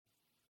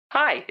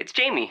Hi, it's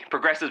Jamie,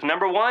 Progressive's #1,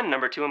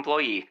 #2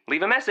 employee.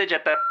 Leave a message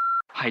at the...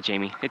 Hi,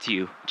 Jamie. It's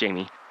you,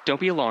 Jamie. Don't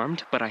be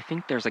alarmed, but I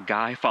think there's a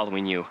guy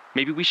following you.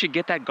 Maybe we should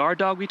get that guard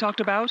dog we talked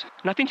about?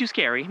 Nothing too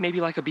scary.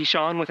 Maybe like a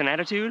Bichon with an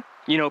attitude?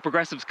 You know,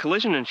 Progressive's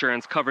collision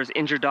insurance covers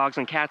injured dogs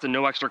and cats at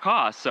no extra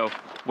cost, so...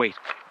 Wait,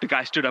 the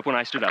guy stood up when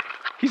I stood up.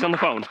 He's on the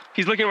phone.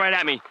 He's looking right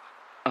at me.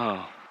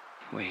 Oh,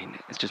 wait,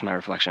 it's just my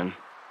reflection.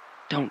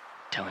 Don't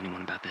tell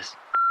anyone about this.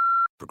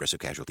 Progressive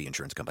Casualty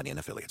Insurance Company and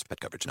Affiliates. Pet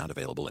coverage not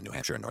available in New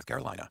Hampshire and North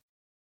Carolina.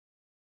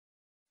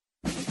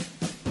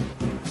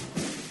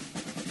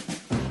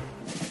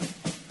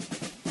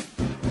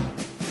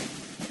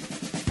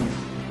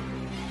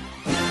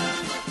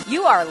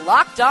 You are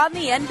Locked On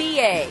the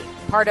NBA,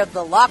 part of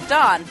the Locked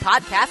On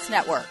Podcast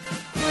Network.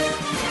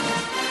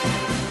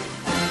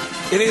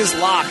 It is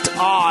Locked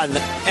On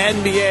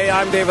NBA.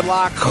 I'm David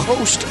Locke,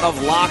 host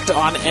of Locked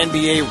On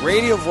NBA,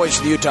 radio voice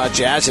of the Utah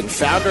Jazz, and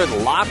founder of the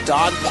Locked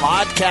On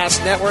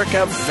Podcast Network.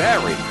 A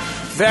very,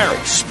 very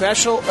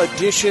special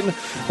edition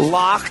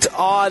Locked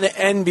On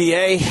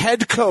NBA.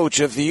 Head coach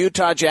of the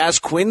Utah Jazz,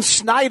 Quin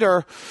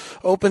Snyder,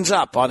 opens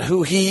up on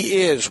who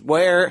he is,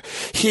 where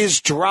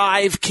his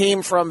drive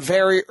came from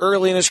very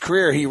early in his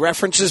career. He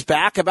references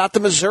back about the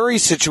Missouri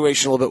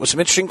situation a little bit with some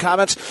interesting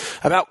comments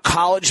about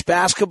college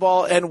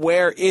basketball and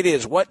where it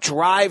is, what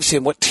drives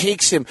him, what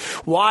takes him.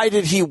 Why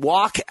did he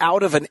walk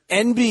out of an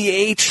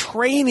NBA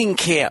training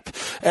camp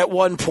at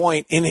one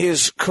point in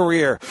his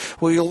career?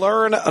 We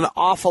learn an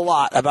awful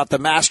lot about the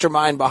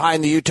mastermind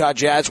behind the Utah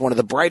Jazz, one of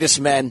the brightest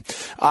men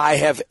I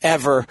have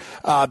ever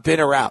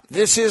been around.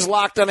 This is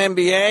Locked On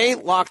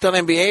NBA. Locked On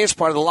NBA is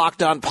part of the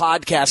Locked On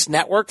Podcast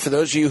Network. For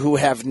those of you who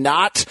have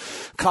not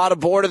caught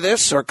aboard of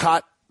this or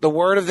caught the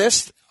word of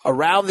this,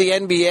 around the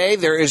NBA,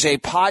 there is a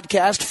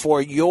podcast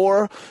for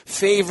your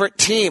favorite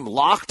team,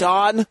 Locked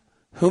On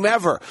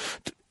whomever.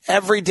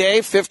 Every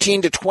day,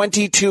 15 to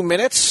 22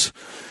 minutes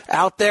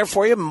out there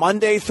for you,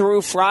 Monday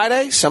through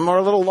Friday. Some are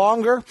a little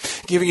longer,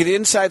 giving you the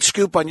inside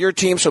scoop on your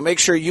team. So make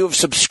sure you have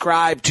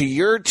subscribed to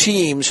your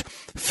team's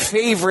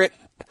favorite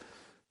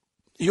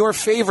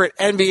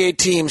NBA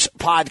team's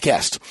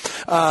podcast.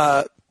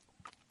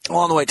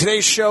 Along the way.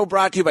 Today's show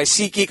brought to you by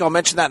SeatGeek. I'll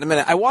mention that in a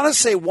minute. I want to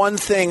say one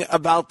thing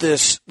about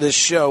this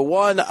show.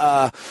 One,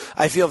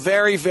 I feel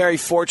very, very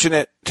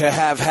fortunate to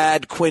have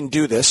had Quin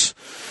do this.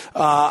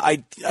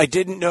 I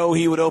didn't know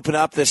he would open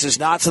up. This is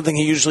not something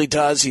he usually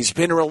does. He's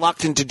been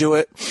reluctant to do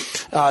it.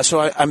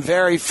 So I'm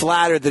very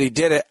flattered that he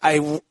did it.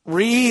 I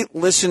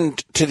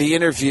re-listened to the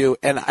interview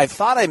and I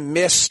thought I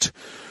missed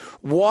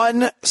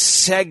one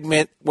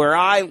segment where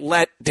I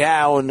let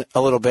down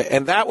a little bit,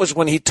 and that was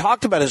when he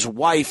talked about his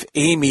wife,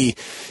 Amy.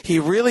 He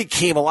really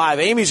came alive.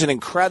 Amy's an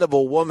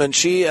incredible woman.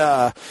 She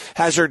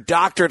has her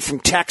doctorate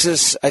from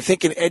Texas, I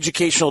think in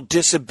educational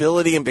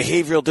disability and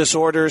behavioral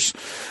disorders.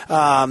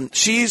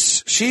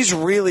 She's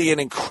really an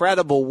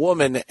incredible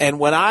woman,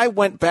 and when I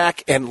went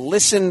back and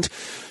listened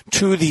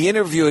to the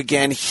interview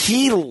again,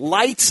 he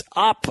lights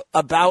up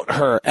about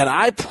her, and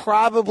I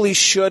probably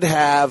should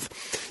have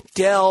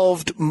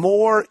delved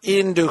more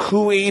into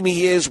who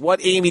Amy is,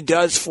 what Amy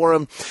does for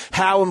him,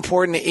 how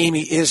important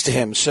Amy is to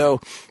him. So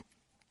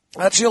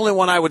that's the only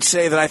one I would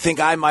say that I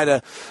think I might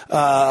have,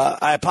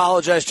 I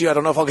apologize to you. I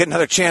don't know if I'll get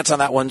another chance on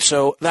that one.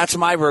 So that's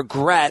my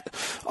regret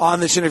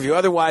on this interview.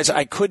 Otherwise,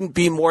 I couldn't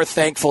be more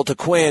thankful to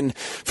Quin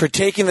for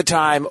taking the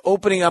time,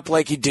 opening up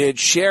like he did,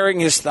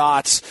 sharing his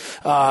thoughts.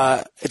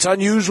 It's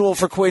unusual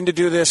for Quin to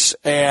do this,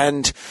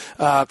 and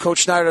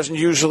Coach Snyder doesn't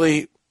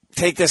usually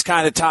take this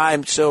kind of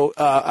time. So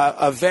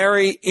a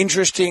very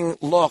interesting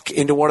look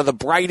into one of the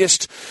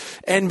brightest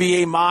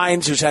NBA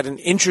minds who's had an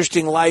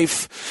interesting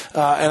life,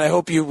 and I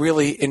hope you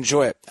really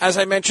enjoy it. As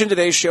I mentioned,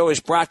 today's show is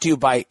brought to you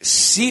by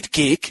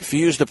SeatGeek. If you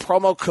use the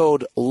promo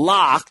code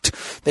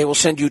LOCKED, they will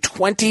send you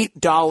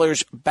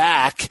 $20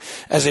 back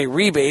as a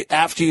rebate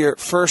after your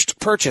first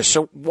purchase.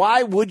 So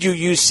why would you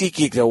use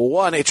SeatGeek, though?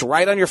 One, it's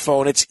right on your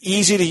phone. It's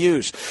easy to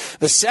use.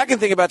 The second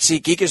thing about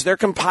SeatGeek is they're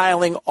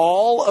compiling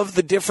all of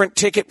the different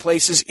ticket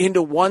places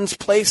into one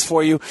place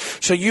for you,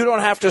 so you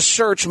don't have to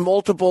search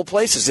multiple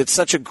places. It's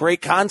such a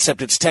great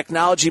concept. It's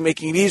technology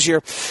making it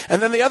easier.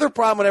 And then the other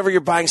problem whenever you're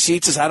buying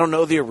seats is, I don't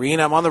know the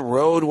arena. I'm on the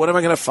road. What am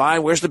I going to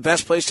find? Where's the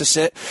best place to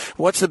sit?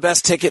 What's the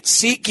best ticket?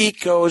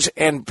 SeatGeek goes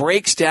and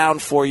breaks down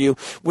for you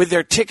with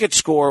their ticket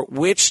score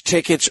which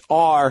tickets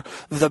are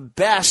the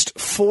best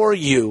for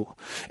you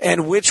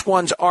and which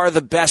ones are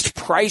the best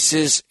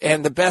prices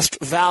and the best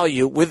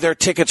value with their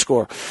ticket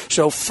score.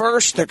 So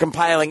first, they're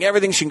compiling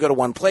everything so you can go to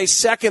one place.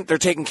 Second, they're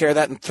taking care of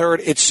that. And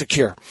third, it's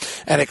secure.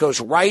 And it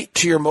goes right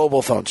to your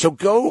mobile phone. So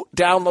go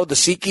download the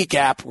SeatGeek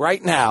app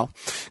right now.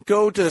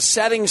 Go to the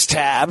settings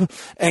tab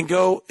and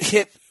go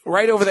hit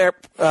right over there,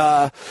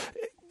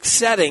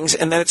 settings,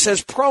 and then it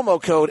says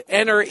promo code,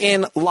 enter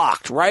in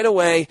locked. Right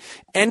away,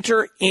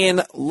 enter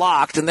in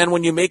locked, and then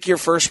when you make your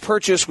first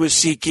purchase with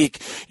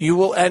SeatGeek, you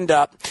will end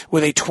up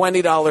with a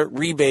 $20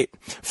 rebate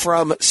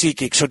from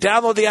SeatGeek. So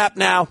download the app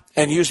now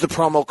and use the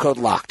promo code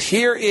locked.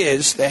 Here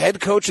is the head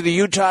coach of the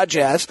Utah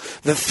Jazz,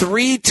 the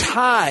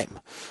three-time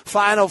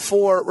Final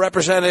Four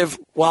representative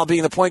while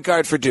being the point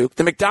guard for Duke.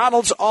 The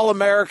McDonald's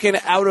All-American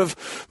out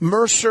of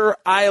Mercer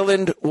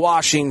Island,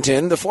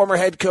 Washington. The former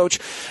head coach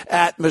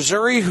at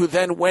Missouri, who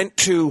then went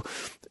to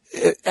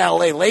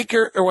L.A.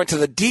 Laker, or went to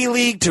the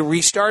D-League to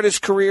restart his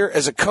career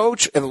as a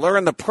coach and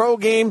learn the pro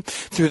game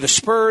through the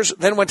Spurs,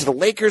 then went to the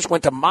Lakers,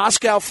 went to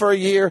Moscow for a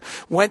year,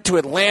 went to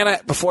Atlanta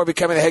before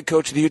becoming the head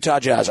coach of the Utah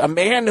Jazz. A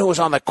man who was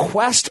on the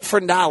quest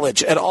for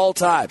knowledge at all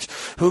times,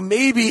 who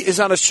maybe is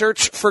on a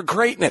search for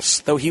greatness,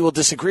 though he will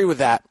disagree with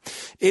that.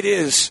 It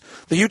is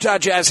the Utah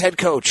Jazz head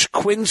coach,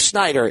 Quin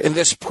Snyder, in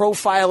this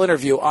profile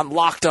interview on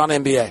Locked On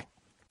NBA.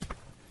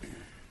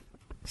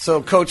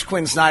 So Coach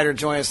Quin Snyder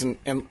joins us,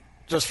 and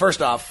just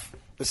first off,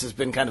 this has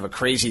been kind of a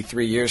crazy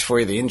 3 years for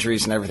you, the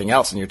injuries and everything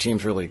else, and your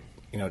team's really,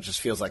 it just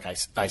feels like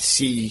I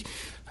see,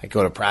 I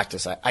go to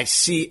practice, I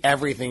see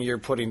everything you're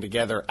putting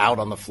together out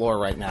on the floor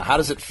right now. How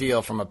does it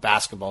feel from a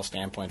basketball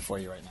standpoint for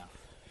you right now?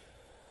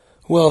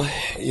 Well,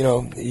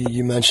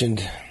 you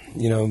mentioned,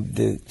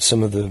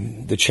 some of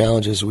the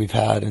challenges we've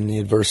had and the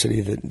adversity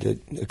that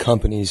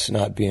accompanies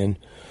not being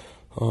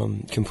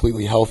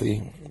completely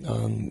healthy,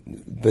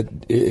 but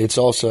it's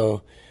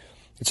also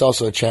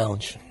a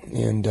challenge,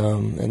 and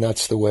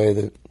that's the way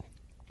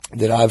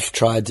that I've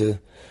tried to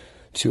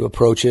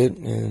approach it,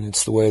 and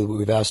it's the way that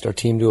we've asked our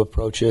team to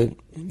approach it.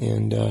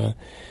 And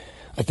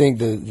I think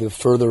the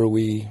further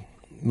we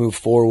move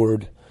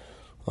forward,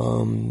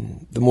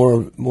 the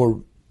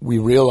more we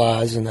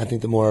realize, and I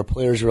think the more our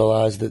players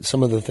realize, that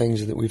some of the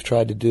things that we've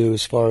tried to do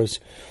as far as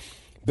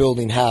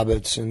building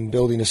habits and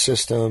building a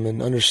system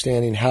and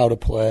understanding how to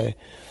play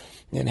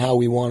and how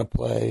we want to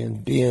play,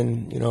 and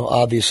being,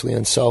 obviously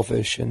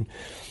unselfish, and,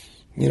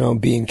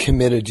 being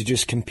committed to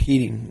just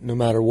competing no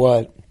matter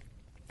what.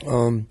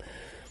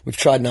 We've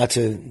tried not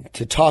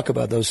to talk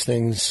about those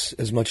things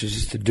as much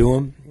as to do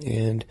them,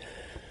 and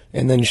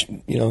then,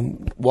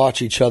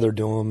 watch each other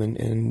do them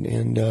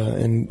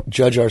and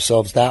judge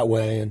ourselves that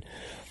way. And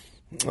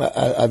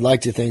I'd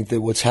like to think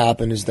that what's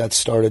happened is that's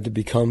started to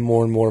become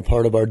more and more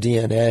part of our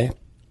DNA.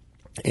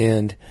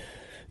 And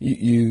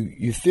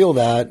you feel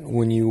that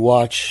when you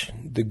watch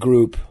the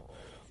group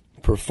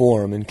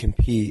perform and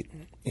compete.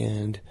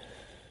 And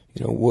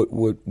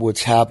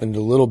what's happened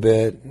a little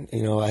bit,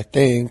 I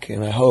think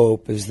and I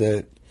hope, is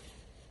that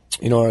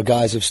our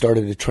guys have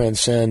started to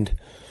transcend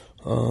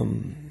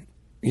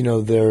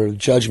their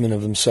judgment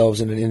of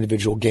themselves in an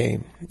individual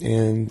game,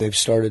 and they've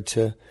started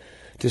to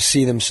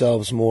see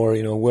themselves more,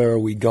 where are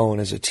we going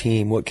as a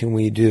team, what can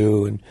we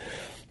do,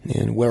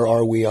 and where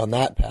are we on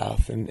that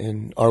path,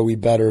 and are we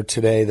better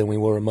today than we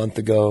were a month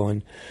ago?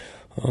 And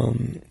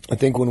I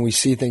think when we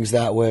see things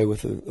that way,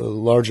 with a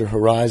larger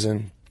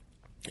horizon,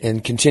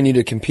 and continue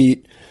to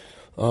compete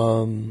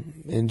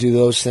and do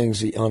those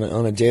things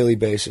on a daily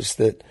basis,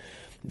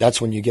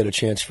 that's when you get a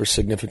chance for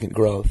significant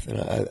growth.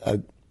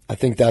 And I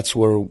think that's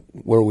where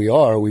we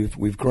are.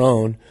 We've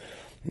grown,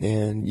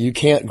 and you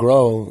can't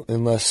grow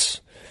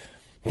unless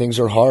things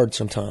are hard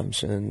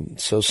sometimes. And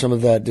so some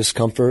of that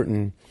discomfort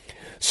and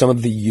some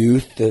of the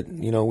youth that,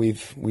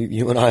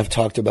 you and I have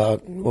talked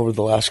about over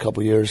the last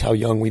couple of years, how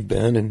young we've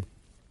been and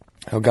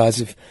how guys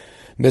have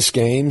missed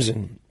games,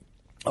 and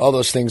all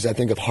those things I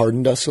think have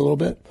hardened us a little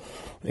bit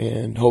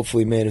and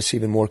hopefully made us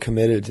even more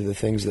committed to the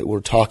things that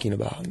we're talking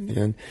about.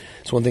 And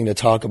it's one thing to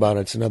talk about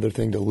it, it's another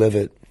thing to live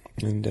it.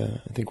 And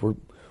I think we're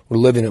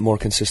living it more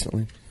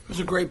consistently. There's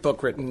a great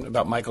book written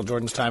about Michael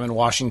Jordan's time in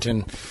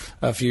Washington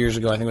a few years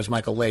ago. I think it was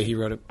Michael Lay. He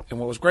wrote it. And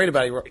what was great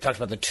about it, he talked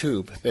about the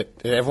tube,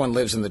 that everyone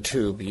lives in the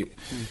tube.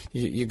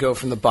 You go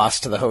from the bus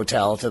to the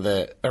hotel to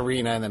the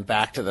arena, and then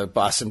back to the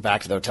bus and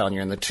back to the hotel, and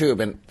you're in the tube.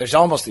 And there's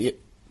almost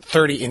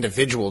 30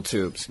 individual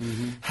tubes.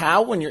 Mm-hmm.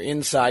 How, when you're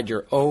inside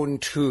your own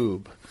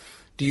tube,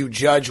 do you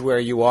judge where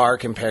you are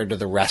compared to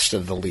the rest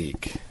of the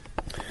league?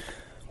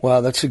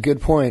 Wow, that's a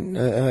good point.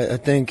 I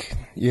think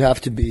you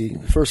have to be,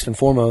 first and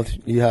foremost,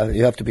 you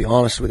have to be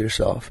honest with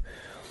yourself.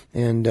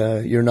 And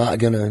you're not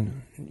going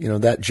to,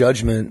 that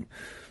judgment,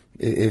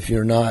 if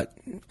you're not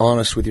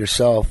honest with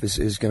yourself,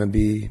 is going to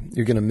be,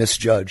 you're going to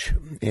misjudge.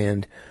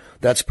 And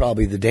that's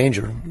probably the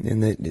danger, in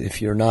that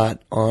if you're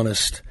not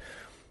honest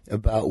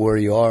about where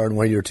you are and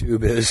where your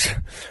tube is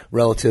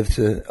relative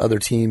to other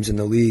teams in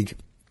the league,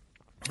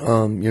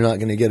 you're not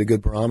going to get a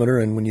good barometer.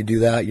 And when you do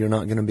that, you're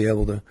not going to be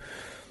able to,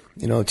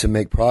 to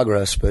make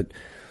progress. But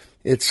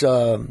it's,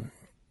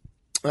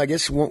 I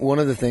guess one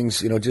of the things,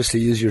 just to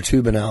use your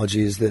tube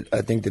analogy, is that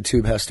I think the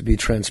tube has to be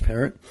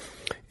transparent.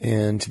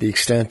 And to the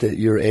extent that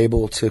you're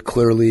able to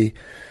clearly,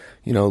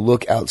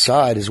 look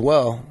outside as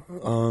well,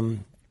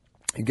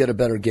 you get a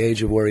better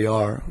gauge of where you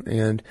are.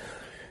 And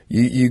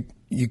you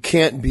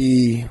can't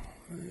be,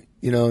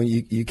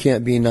 you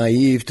can't be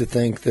naive to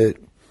think that,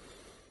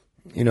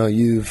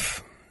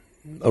 you've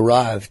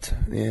arrived,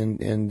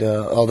 and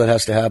all that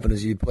has to happen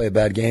is you play a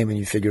bad game and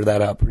you figure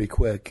that out pretty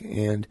quick,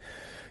 and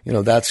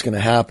that's going to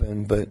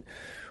happen. But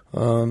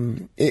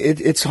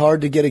it's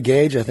hard to get a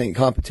gauge. I think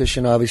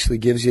competition obviously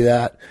gives you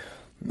that,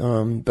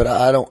 but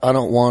I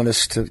don't want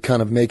us to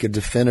kind of make a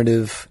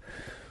definitive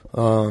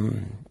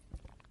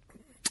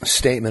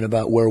statement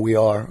about where we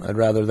are. I'd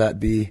rather that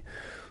be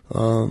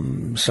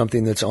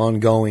something that's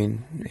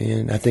ongoing.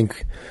 And I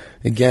think,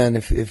 again,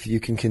 if you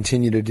can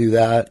continue to do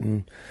that,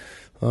 and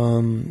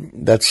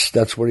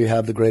that's where you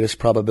have the greatest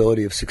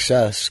probability of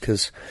success.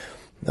 Because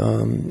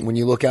when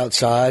you look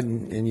outside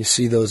and you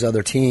see those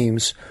other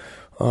teams,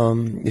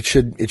 it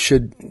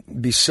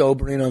should be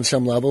sobering on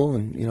some level.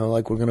 And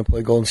like we're going to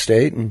play Golden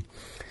State, and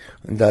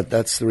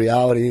that's the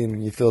reality.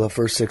 And you feel the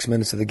first 6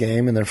 minutes of the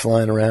game, and they're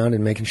flying around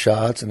and making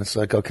shots, and it's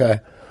like, okay,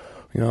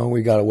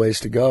 we got a ways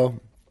to go.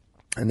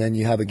 And then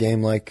you have a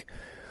game like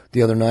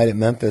the other night at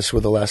Memphis,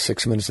 where the last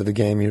 6 minutes of the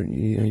game,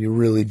 you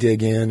really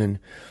dig in, and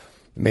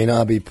it may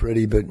not be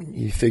pretty, but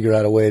you figure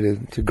out a way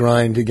to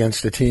grind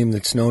against a team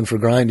that's known for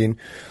grinding.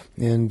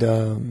 And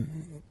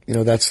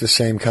that's the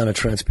same kind of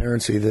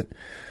transparency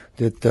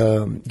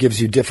that gives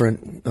you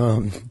different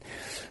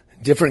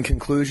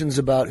conclusions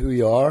about who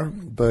you are,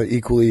 but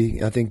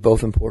equally, I think,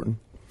 both important.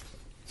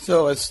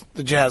 So as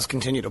the Jazz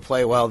continue to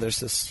play well,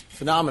 there's this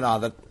phenomenon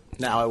that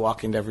now I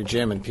walk into every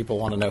gym and people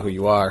want to know who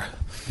you are.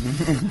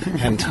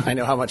 And I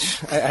know how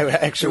much I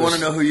actually want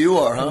to know who you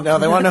are, huh? No,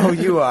 they want to know who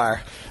you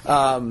are.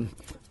 I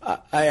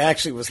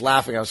actually was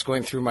laughing. I was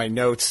going through my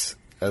notes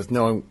as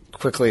knowing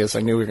quickly as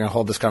I knew we were going to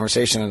hold this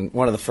conversation. And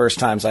one of the first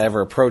times I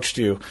ever approached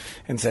you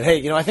and said,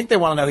 hey, I think they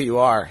want to know who you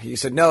are. You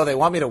said, no, they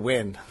want me to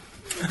win.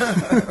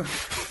 That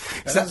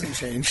hasn't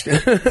changed.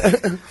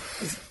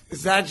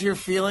 Is that your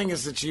feeling?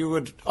 Is that you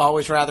would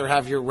always rather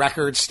have your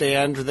record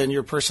stand than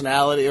your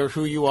personality or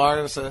who you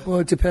are? Well,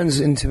 it depends.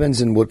 It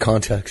depends in what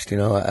context.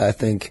 I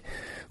think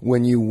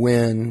when you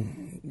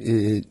win,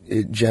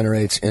 it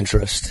generates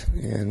interest,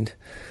 and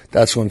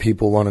that's when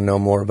people want to know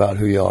more about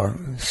who you are.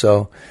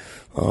 So,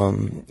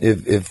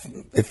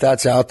 if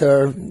that's out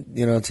there,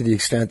 to the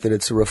extent that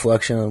it's a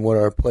reflection on what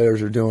our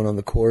players are doing on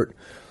the court,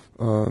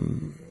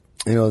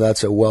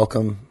 that's a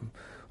welcome.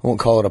 I won't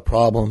call it a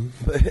problem,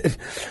 but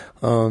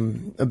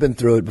I've been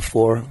through it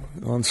before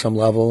on some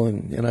level,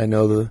 and I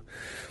know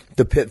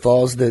the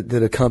pitfalls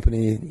that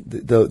accompany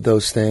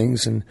those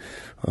things. And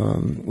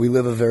we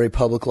live a very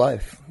public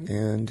life,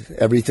 and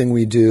everything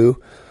we do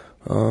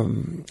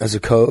as a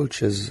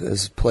coach,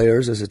 as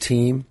players, as a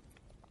team,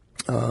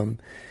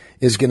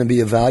 is going to be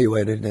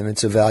evaluated, and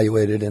it's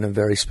evaluated in a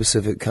very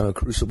specific kind of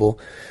crucible.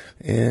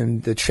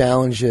 And the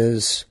challenge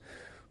is,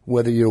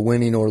 whether you're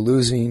winning or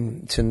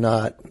losing, to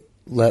not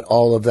let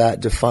all of that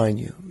define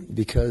you,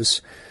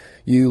 because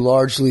you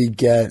largely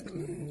get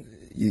the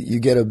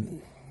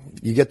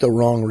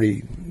wrong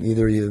read.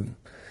 Either you're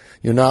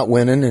not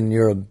winning and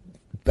you're a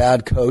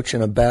bad coach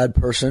and a bad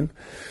person.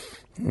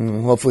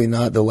 Hopefully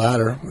not the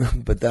latter,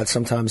 but that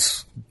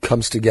sometimes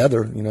comes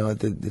together.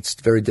 It's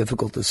very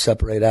difficult to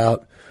separate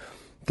out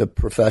the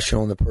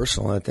professional and the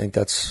personal. I think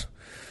that's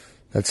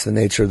the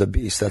nature of the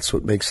beast. That's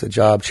what makes the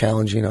job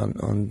challenging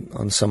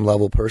on some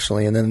level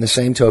personally. And then the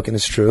same token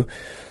is true.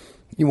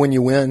 When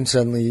you win,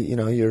 suddenly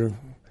you're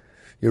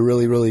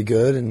really, really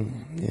good,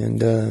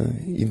 and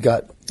you've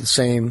got the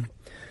same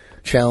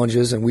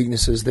challenges and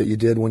weaknesses that you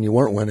did when you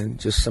weren't winning.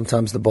 Just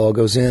sometimes the ball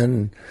goes in.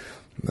 And,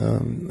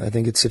 I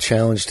think it's a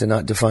challenge to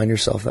not define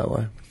yourself that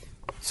way.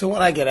 So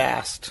when I get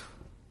asked,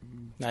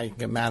 now you can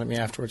get mad at me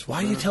afterwards,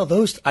 why do you tell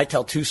those? I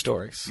tell two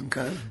stories.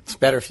 Okay. It's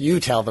better if you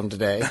tell them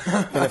today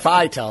than if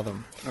I tell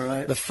them. All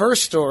right. The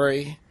first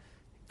story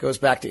goes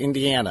back to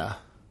Indiana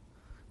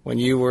when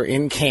you were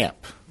in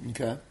camp.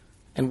 Okay.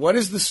 And what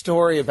is the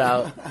story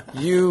about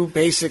you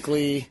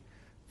basically,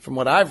 from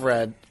what I've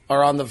read,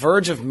 are on the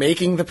verge of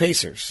making the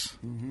Pacers?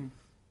 Mm-hmm.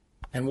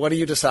 And what do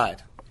you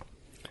decide?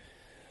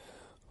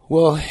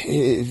 Well,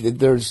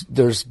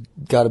 there's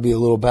got to be a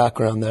little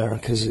background there,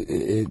 because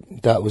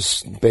that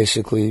was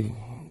basically,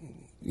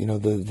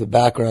 the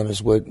background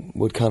is what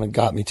kind of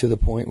got me to the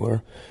point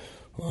where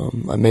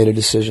I made a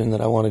decision that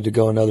I wanted to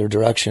go another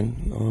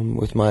direction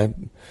with my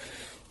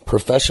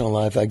professional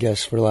life, I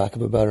guess, for lack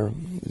of a better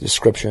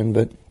description.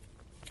 But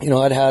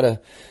I'd had a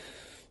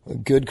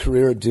good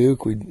career at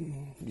Duke. We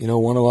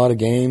won a lot of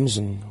games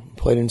and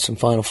played in some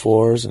Final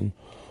Fours and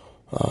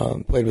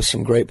played with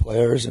some great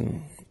players,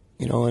 and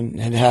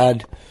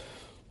had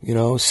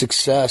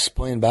success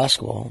playing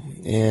basketball,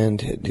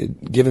 and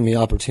it given me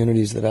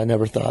opportunities that I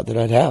never thought that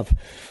I'd have.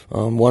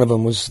 One of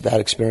them was that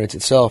experience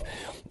itself.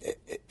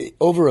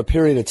 Over a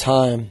period of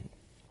time,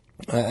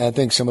 I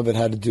think some of it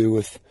had to do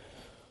with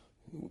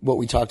what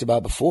we talked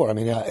about before. I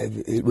mean,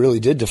 it really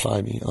did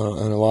define me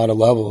on a lot of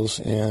levels.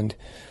 And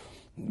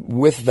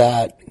with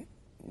that,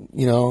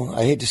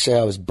 I hate to say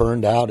I was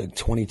burned out at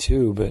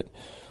 22, but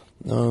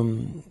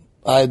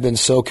I had been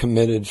so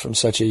committed from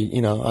such a,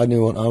 I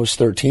knew when I was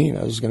 13,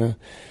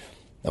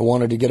 I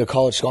wanted to get a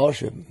college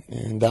scholarship.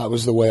 And that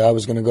was the way I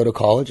was going to go to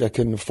college. I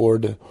couldn't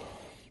afford to,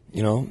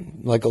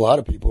 like a lot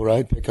of people,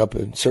 right, pick up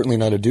certainly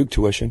not a Duke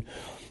tuition.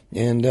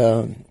 And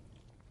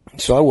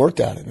so I worked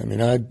at it. I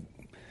mean, I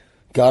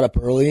got up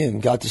early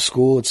and got to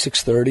school at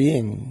 6:30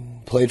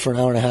 and played for an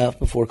hour and a half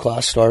before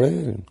class started,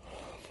 and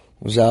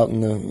was out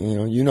in the,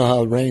 you know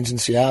how it rains in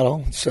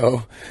Seattle.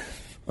 So,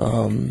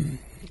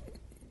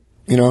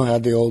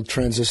 had the old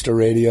transistor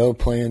radio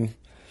playing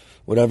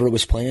whatever it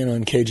was playing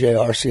on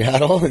KJR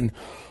Seattle and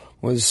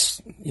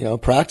was,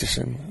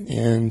 practicing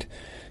and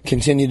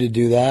continued to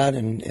do that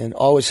and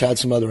always had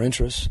some other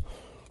interests,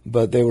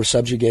 but they were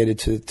subjugated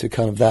to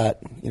kind of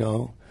that,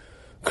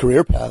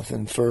 career path.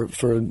 And for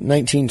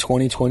 19,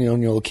 20,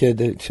 21-year-old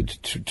kid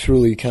to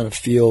truly kind of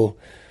feel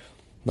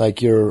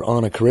like you're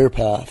on a career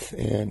path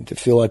and to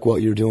feel like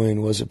what you're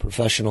doing was a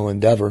professional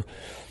endeavor,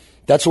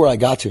 that's where I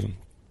got to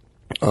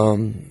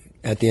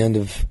at the end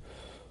of,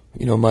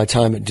 my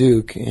time at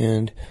Duke.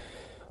 And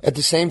at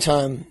the same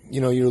time,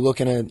 you're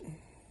looking at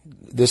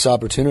this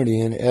opportunity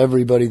and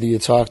everybody that you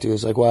talk to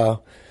is like,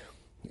 wow,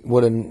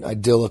 what an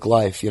idyllic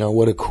life,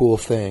 what a cool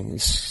thing.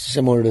 It's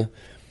similar to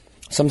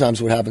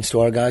sometimes what happens to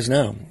our guys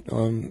now.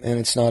 And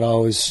it's not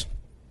always,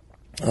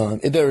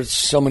 there's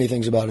so many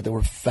things about it that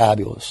were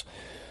fabulous,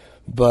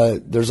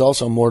 but there's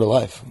also more to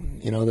life.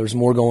 There's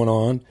more going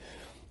on.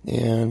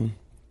 And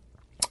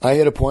I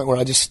hit a point where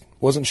I just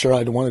wasn't sure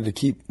I wanted to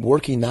keep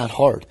working that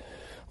hard.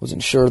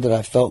 Wasn't sure that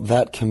I felt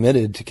that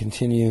committed to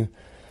continue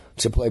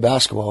to play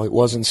basketball. It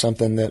wasn't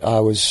something that I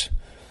was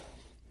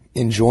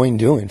enjoying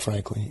doing,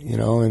 frankly,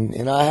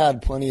 and I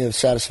had plenty of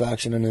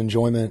satisfaction and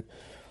enjoyment.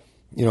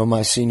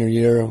 My senior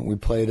year, we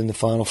played in the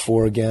Final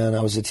Four again.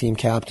 I was the team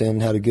captain,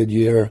 had a good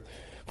year,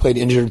 played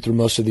injured through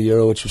most of the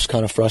year, which was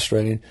kind of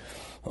frustrating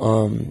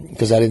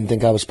because I didn't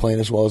think I was playing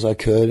as well as I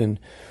could, and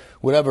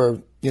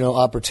whatever,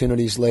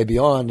 opportunities lay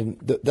beyond. And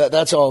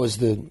that's always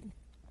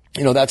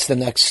that's the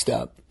next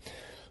step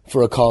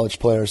for a college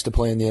player is to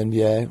play in the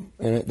NBA.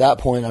 And at that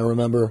point, I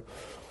remember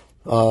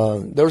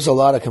there was a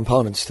lot of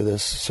components to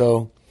this.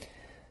 So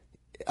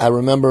I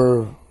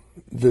remember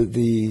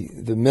the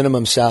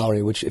minimum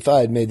salary, which if I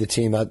had made the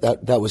team,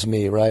 that was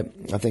me, right?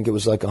 I think it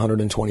was like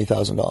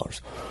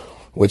 $120,000,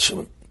 which,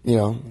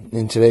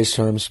 in today's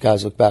terms,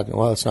 guys look back and,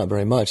 well, it's not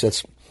very much.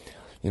 That's,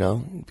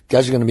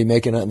 guys are going to be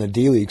making it in the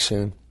D League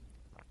soon.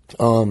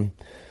 But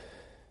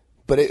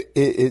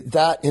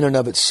that in and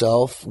of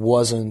itself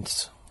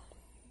wasn't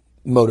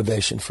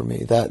motivation for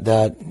me.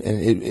 And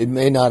it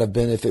may not have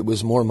been if it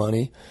was more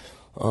money,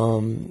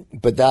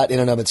 but that in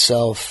and of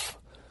itself,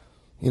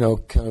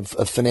 kind of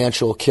a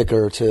financial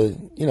kicker to,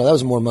 that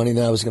was more money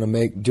than I was going to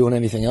make doing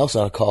anything else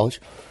out of college.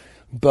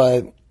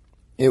 But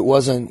it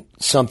wasn't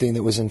something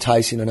that was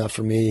enticing enough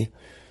for me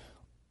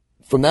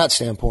from that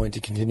standpoint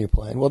to continue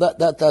playing. Well,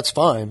 that's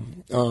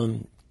fine.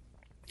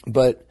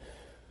 But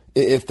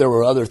if there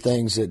were other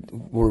things that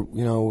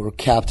were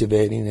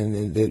captivating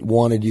and that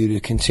wanted you to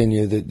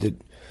continue,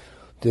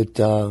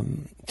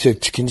 to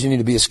continue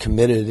to be as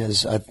committed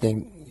as I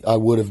think I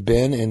would have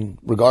been, and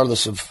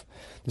regardless of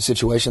the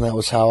situation, that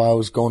was how I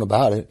was going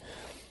about it.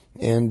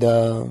 And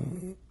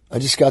I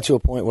just got to a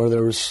point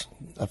where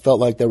I felt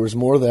like there was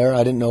more there.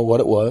 I didn't know what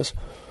it was,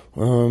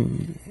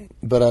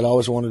 but I'd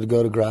always wanted to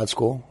go to grad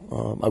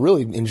school. I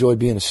really enjoyed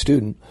being a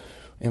student,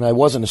 and I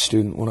wasn't a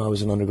student when I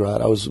was an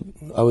undergrad. I was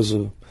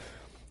a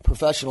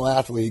professional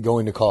athlete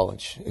going to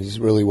college is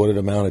really what it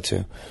amounted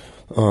to.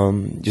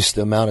 Just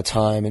the amount of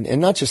time, and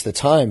not just the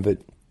time, but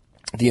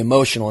the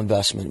emotional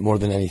investment more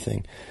than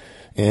anything,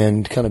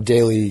 and kind of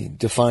daily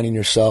defining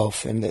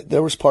yourself. And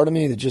there was part of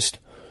me that just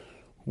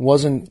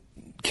wasn't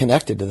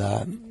connected to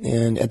that.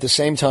 And at the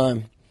same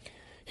time,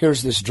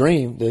 here's this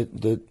dream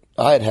that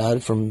I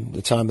had from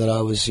the time that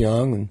I was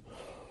young,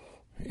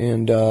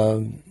 and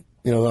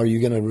are you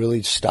going to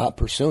really stop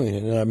pursuing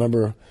it? And I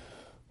remember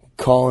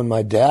calling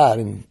my dad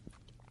and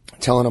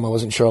telling him I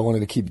wasn't sure I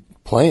wanted to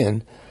keep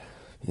playing,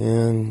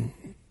 and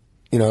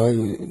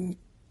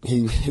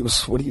he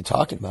was, what are you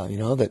talking about?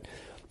 That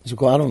he's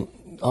like, well, I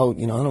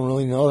don't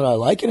really know that I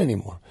like it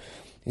anymore.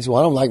 He said,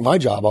 well, I don't like my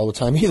job all the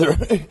time either.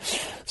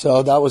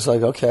 So that was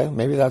like, okay,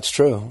 maybe that's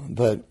true.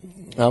 But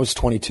I was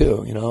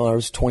 22, I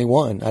was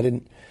 21. I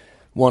didn't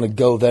want to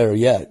go there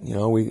yet.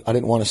 I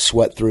didn't want to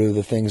sweat through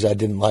the things I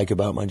didn't like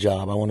about my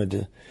job. I wanted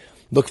to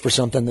look for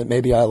something that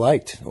maybe I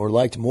liked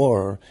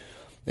more or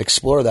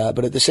explore that.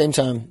 But at the same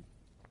time,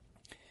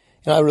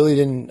 I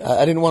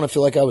didn't want to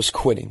feel like I was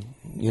quitting,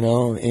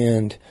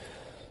 and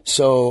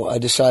so I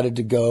decided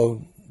to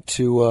go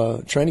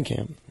to training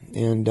camp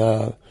and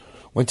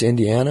went to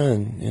Indiana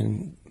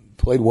and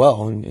played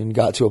well and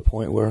got to a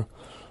point where,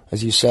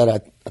 as you said,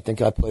 I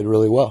think I played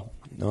really well.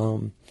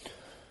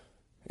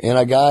 And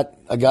I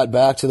got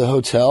back to the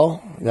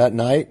hotel that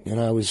night, and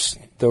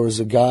there was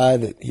a guy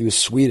that he was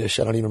Swedish.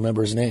 I don't even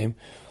remember his name,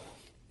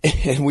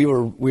 and we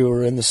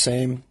were in the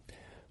same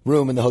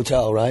room in the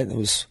hotel, right? It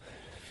was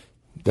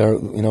there,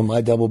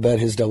 my double bed,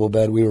 his double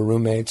bed. We were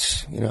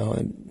roommates,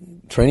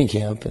 in training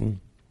camp, and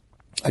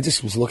I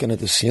just was looking at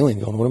the ceiling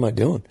going, what am I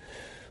doing?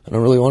 I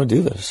don't really want to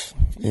do this.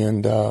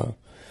 And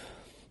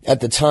at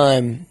the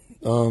time,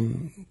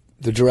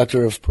 the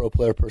director of pro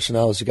player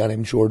personnel was a guy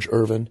named George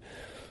Irvin,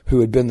 who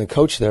had been the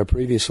coach there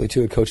previously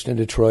too, had coached in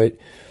Detroit,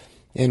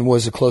 and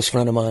was a close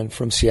friend of mine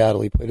from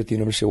Seattle. He played at the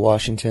University of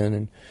Washington,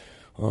 and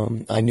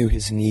I knew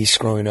his niece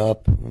growing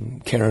up,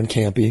 Karen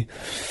Campy.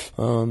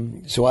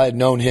 So I had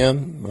known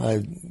him.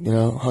 I,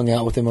 hung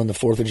out with him on the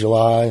 4th of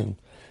July. And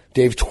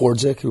Dave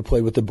Twardzik, who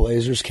played with the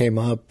Blazers, came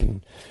up,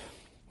 and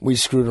we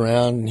screwed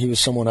around, and he was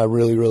someone I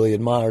really, really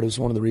admired. It was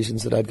one of the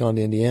reasons that I'd gone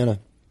to Indiana.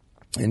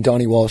 And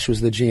Donnie Walsh was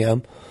the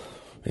GM,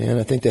 and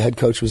I think the head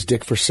coach was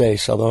Dick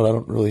Versace, although I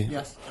don't really...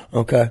 Yes.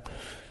 Okay.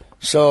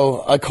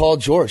 So I called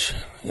George,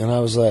 and I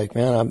was like,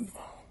 man,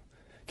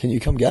 can you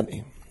come get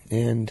me?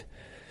 And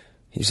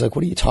he's like,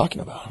 what are you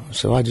talking about?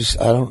 So I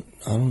don't,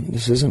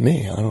 this isn't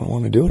me. I don't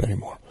want to do it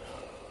anymore.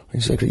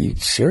 He's like, are you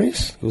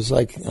serious? It was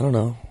like, I don't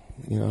know.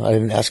 I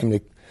didn't ask him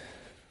to...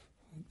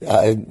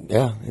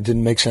 it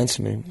didn't make sense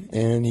to me.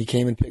 And he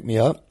came and picked me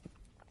up,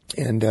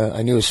 and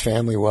I knew his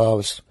family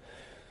well.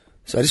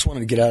 So I just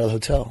wanted to get out of the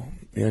hotel,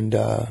 and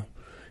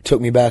took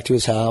me back to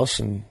his house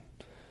and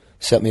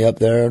set me up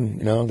there,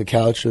 the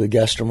couch or the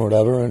guest room or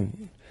whatever.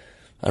 And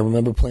I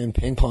remember playing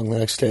ping pong the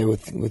next day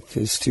with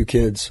his two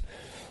kids,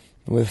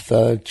 with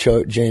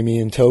Jamie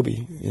and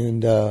Toby,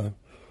 and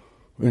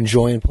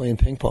enjoying playing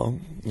ping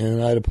pong.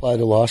 And I'd applied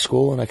to law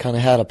school, and I kind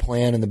of had a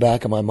plan in the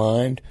back of my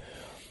mind.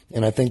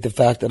 And I think the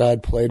fact that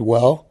I'd played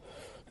well,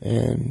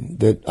 and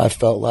that I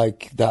felt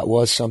like that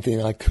was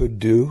something I could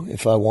do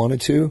if I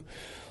wanted to,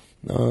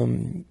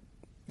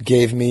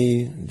 gave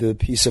me the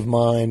peace of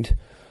mind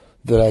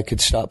that I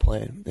could stop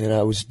playing, and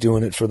I was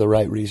doing it for the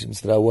right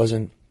reasons, that I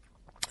wasn't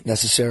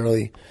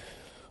necessarily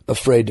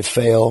afraid to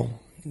fail,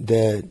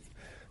 that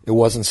it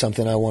wasn't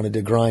something I wanted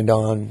to grind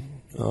on.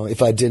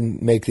 If I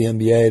didn't make the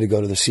NBA, to go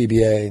to the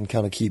CBA and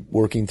kind of keep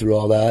working through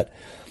all that.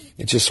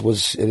 It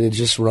had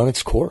just run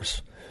its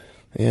course.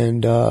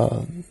 And,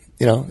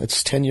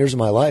 it's 10 years of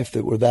my life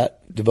that were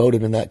that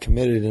devoted and that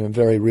committed in a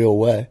very real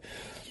way.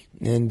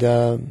 And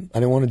I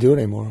didn't want to do it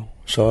anymore.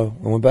 So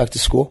I went back to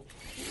school.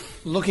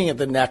 Looking at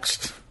the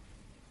next,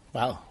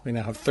 we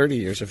now have 30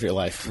 years of your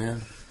life. Yeah.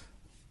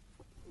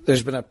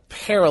 There's been a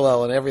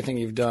parallel in everything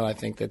you've done, I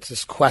think, that's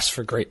this quest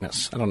for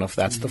greatness. I don't know if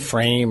that's the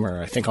frame,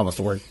 or I think almost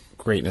the word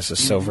greatness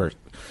is so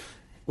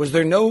Was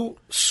there no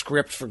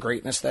script for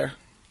greatness there?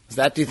 Is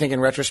that, do you think, in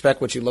retrospect,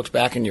 what you looked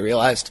back and you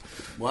realized?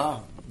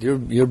 Wow.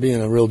 You're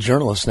being a real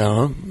journalist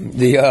now,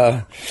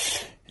 huh?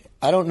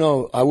 I don't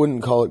know. I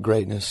wouldn't call it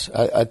greatness.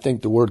 I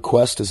think the word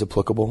quest is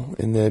applicable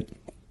in that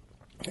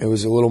it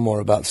was a little more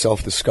about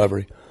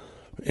self-discovery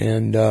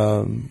and,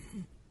 and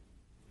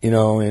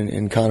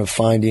kind of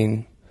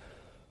finding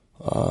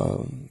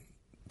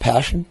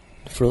passion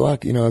for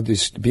luck,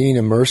 just being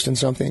immersed in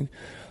something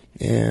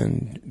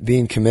and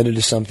being committed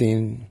to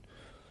something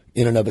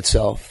in and of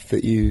itself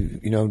that you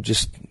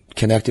just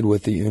connected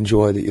with, that you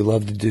enjoy, that you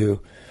love to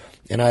do.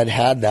 And I'd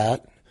had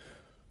that,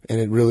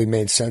 and it really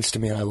made sense to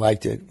me, and I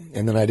liked it.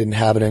 And then I didn't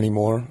have it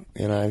anymore,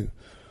 and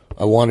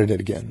I wanted it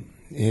again.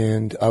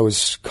 And I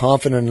was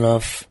confident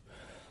enough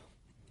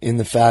in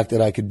the fact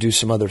that I could do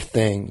some other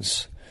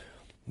things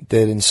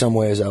that in some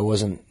ways I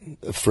wasn't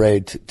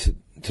afraid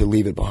to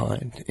leave it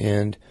behind.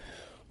 And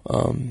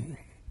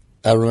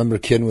I remember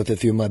kidding with a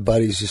few of my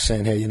buddies, just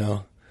saying, hey,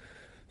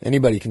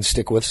 anybody can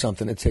stick with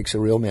something. It takes a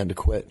real man to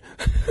quit.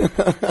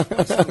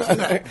 That's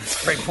a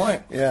great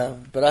point. Yeah,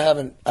 but I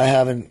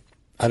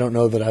don't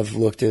know that I've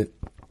looked at,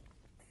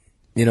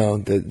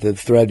 the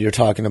thread you're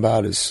talking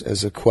about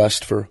as a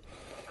quest for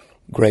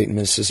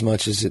greatness as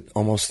much as it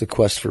almost the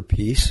quest for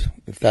peace.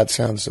 If that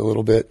sounds a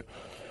little bit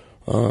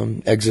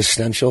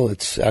existential,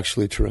 it's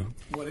actually true.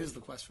 What is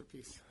the quest for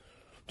peace?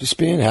 Just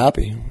being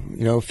happy,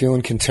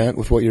 feeling content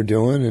with what you're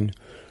doing, and,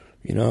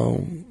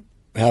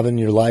 having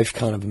your life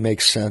kind of make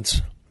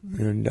sense.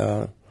 And,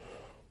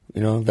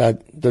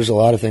 that there's a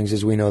lot of things,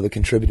 as we know, that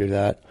contribute to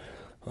that.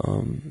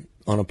 On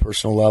a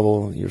personal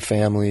level, your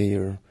family,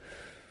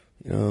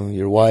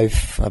 your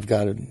wife. I've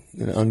got an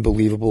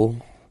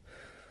unbelievable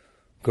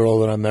girl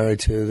that I'm married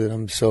to that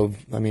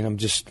I'm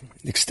just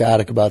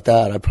ecstatic about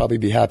that. I'd probably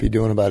be happy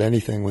doing about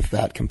anything with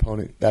that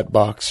component, that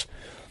box,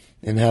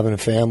 and having a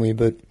family.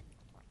 But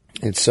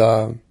it's,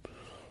 that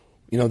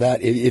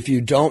if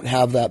you don't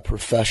have that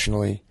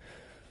professionally,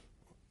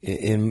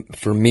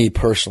 for me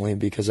personally,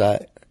 because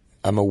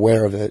I'm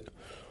aware of it,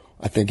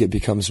 I think it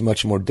becomes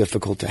much more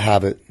difficult to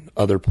have it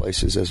other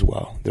places as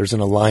well. There's an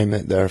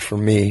alignment there for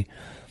me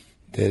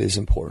that is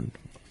important.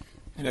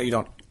 I know you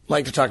don't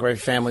like to talk about your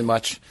family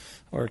much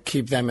or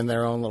keep them in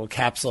their own little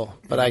capsule,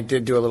 but I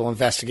did do a little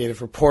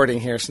investigative reporting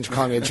here since you're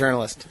calling me a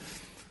journalist.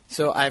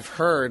 So I've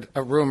heard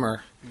a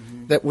rumor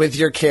that with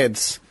your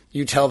kids,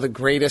 you tell the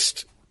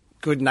greatest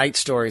good night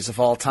stories of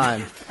all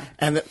time,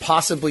 and that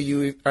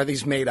possibly are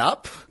these made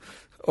up?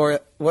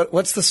 Or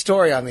what's the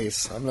story on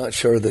these? I'm not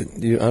sure that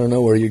I don't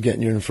know where you're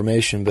getting your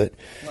information, but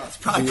it's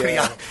probably pretty.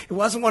 It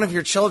wasn't one of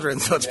your children,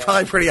 so it's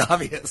probably pretty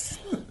obvious.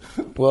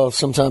 Well,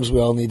 sometimes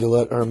we all need to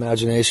let our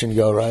imagination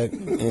go, right?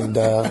 And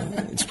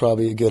it's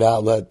probably a good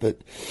outlet.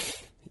 But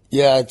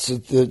yeah,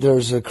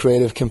 there's a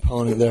creative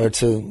component there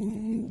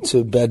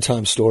to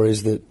bedtime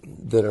stories that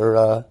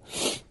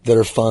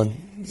are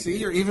fun. See,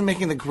 you're even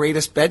making the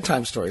greatest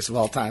bedtime stories of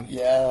all time.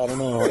 Yeah, I don't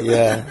know.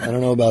 Yeah, I don't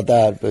know about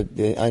that, but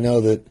I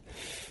know that.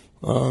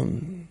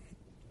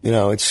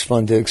 It's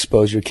fun to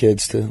expose your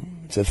kids to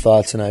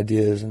thoughts and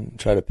ideas and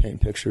try to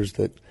paint pictures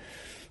that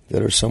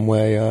are some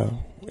way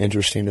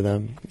interesting to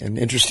them and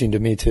interesting to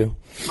me too.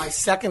 My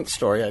second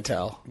story I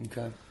tell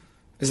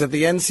is that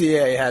the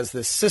NCAA has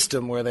this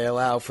system where they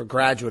allow for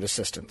graduate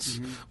assistants,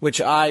 which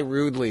I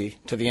rudely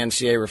to the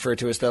NCAA refer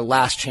to as their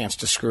last chance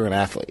to screw an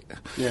athlete.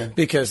 Yeah.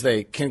 Because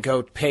they can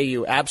go pay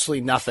you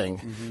absolutely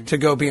nothing to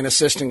go be an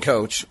assistant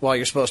coach while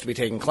you're supposed to be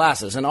taking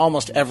classes. And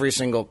almost every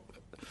single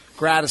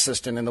grad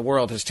assistant in the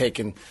world has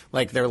taken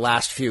like their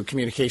last few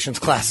communications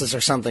classes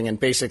or something and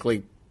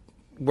basically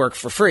work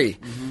for free.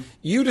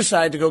 You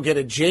decide to go get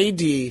a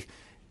JD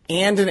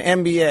and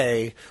an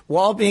MBA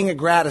while being a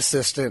grad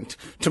assistant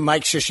to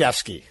Mike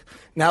Krzyzewski.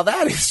 Now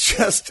that is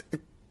just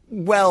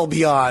well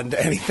beyond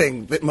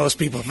anything that most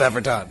people have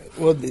ever done.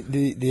 Well,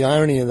 the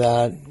irony of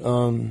that,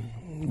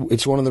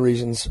 it's one of the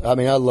reasons. I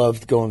mean, I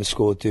loved going to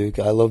school at Duke.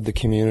 I loved the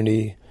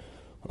community.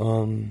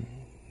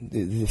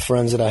 The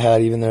friends that I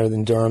had, even there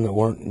in Durham, that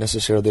weren't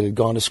necessarily that had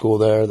gone to school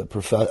there,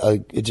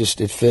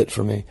 it fit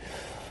for me.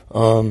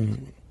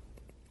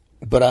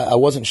 But I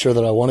wasn't sure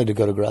that I wanted to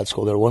go to grad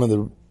school there. One of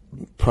the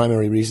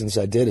primary reasons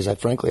I did is I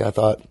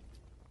thought,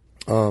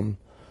 I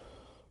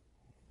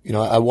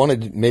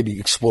wanted to maybe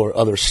explore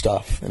other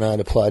stuff, and I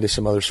had applied to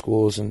some other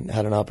schools and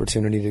had an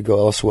opportunity to go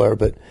elsewhere.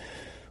 But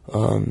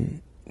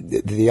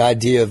the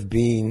idea of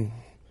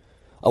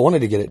I wanted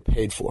to get it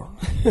paid for,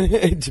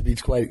 to be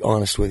quite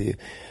honest with you.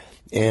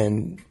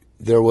 And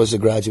there was a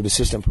graduate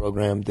assistant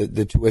program.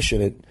 The tuition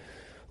at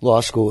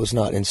law school is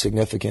not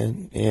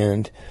insignificant,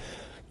 and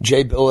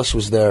Jay Billis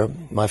was there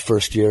my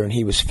first year, and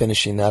he was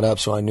finishing that up.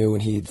 So I knew when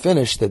he had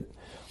finished that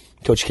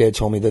Coach K had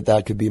told me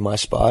that could be my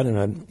spot,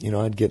 and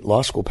I'd get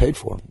law school paid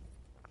for.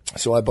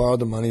 So I borrowed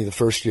the money the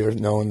first year,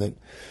 knowing that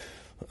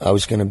I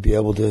was going to be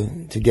able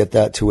to get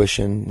that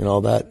tuition and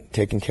all that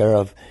taken care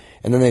of.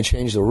 And then they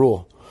changed the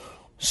rule.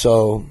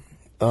 So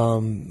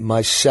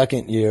my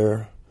second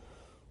year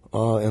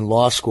in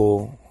law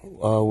school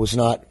was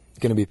not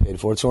going to be paid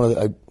for. It's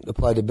I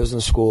applied to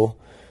business school.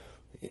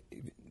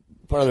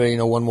 Part of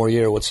it, one more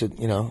year,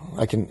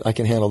 I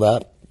can handle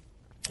that.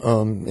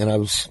 And I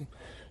was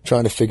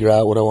trying to figure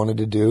out what I wanted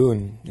to do,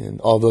 and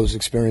all those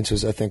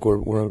experiences I think were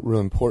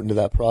really important to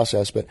that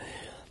process. But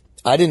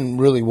I didn't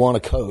really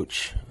want to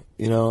coach.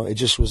 It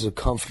just was a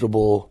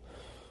comfortable,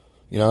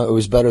 it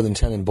was better than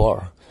tending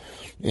bar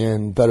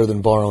and better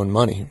than borrowing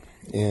money.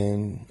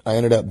 And I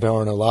ended up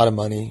borrowing a lot of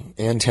money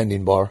and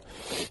tending bar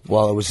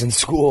while I was in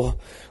school,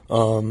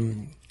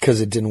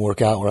 because it didn't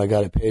work out where I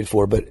got it paid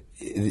for. But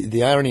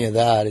the irony of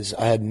that is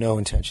I had no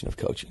intention of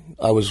coaching.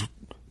 I was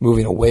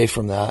moving away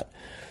from that.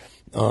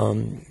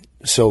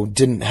 So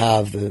didn't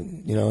have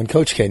and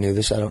Coach K knew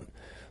this. I don't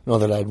know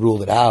that I'd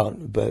ruled it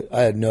out, but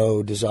I had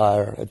no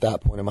desire at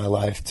that point in my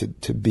life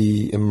to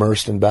be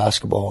immersed in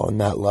basketball on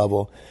that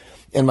level.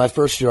 And my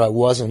first year I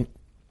wasn't,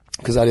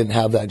 because I didn't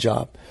have that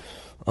job.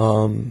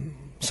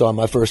 So on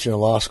my first year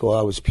in law school,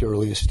 I was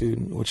purely a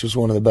student, which was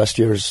one of the best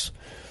years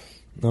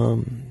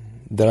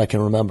that I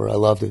can remember. I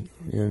loved it,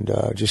 and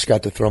just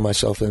got to throw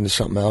myself into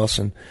something else.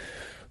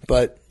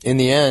 But in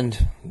the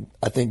end,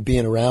 I think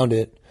being around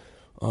it,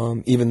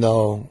 even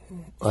though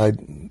there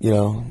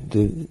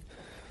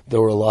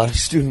were a lot of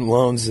student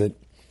loans that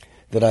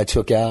I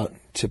took out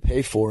to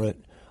pay for it,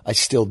 I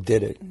still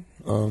did it.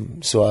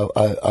 So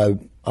I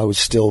was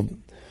still,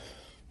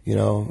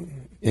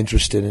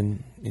 interested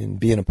in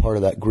being a part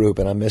of that group,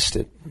 and I missed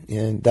it.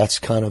 And that's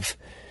kind of,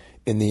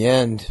 in the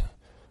end,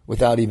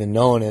 without even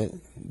knowing it,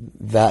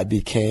 that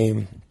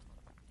became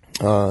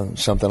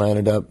something I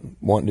ended up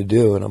wanting to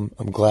do. And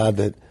I'm glad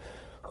that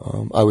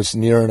I was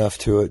near enough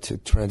to it to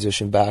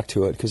transition back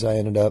to it, because I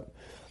ended up,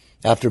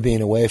 after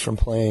being away from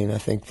playing, I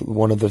think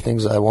one of the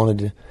things I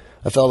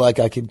felt like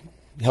I could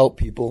help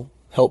people,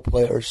 help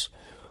players,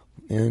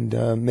 and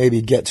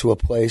maybe get to a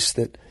place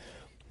that,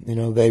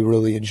 they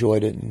really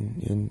enjoyed it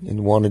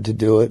and wanted to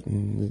do it,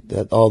 and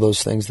that all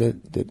those things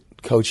that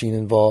coaching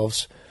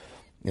involves,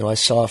 I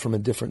saw from a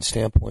different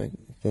standpoint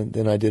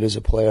than I did as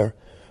a player,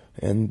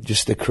 and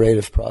just the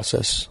creative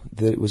process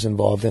that was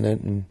involved in it,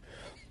 and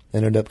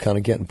ended up kind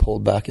of getting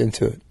pulled back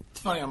into it.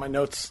 It's funny, on my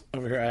notes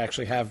over here, I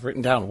actually have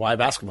written down why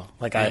basketball.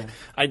 Like, I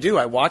do.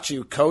 I watch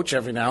you coach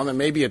every now and then.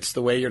 Maybe it's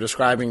the way you're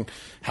describing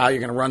how you're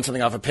going to run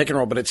something off a pick and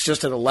roll, but it's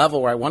just at a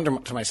level where I wonder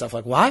to myself,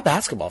 like, why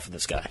basketball for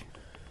this guy?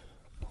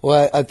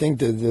 Well, I think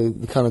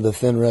the kind of the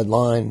thin red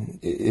line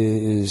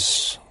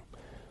is,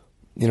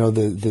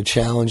 the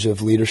challenge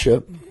of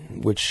leadership,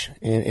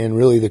 and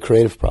really the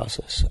creative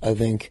process. I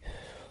think,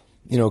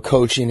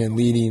 coaching and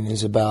leading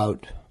is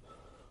about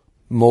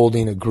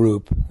molding a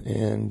group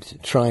and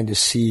trying to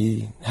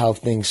see how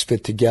things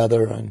fit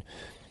together, and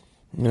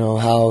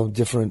how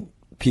different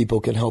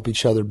people can help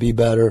each other be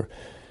better,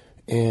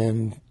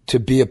 and to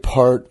be a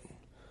part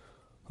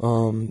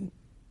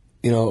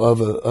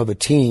of a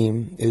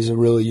team is a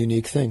really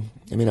unique thing.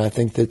 I mean, I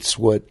think that's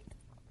what,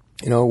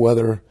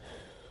 whether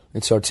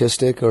it's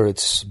artistic or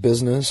it's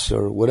business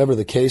or whatever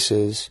the case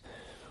is,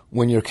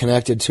 when you're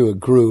connected to a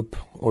group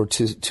or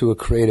to a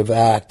creative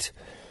act,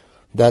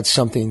 that's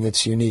something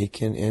that's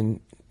unique and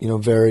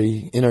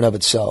very in and of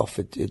itself.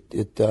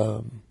 It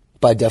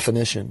by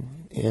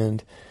definition,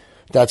 and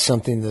that's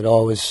something that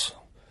always,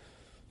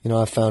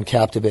 I found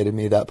captivated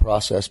me, that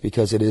process,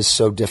 because it is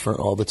so different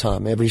all the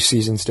time. Every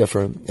season's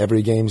different.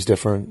 Every game's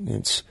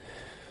different.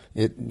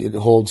 It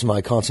holds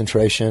my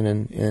concentration,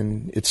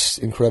 and it's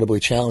incredibly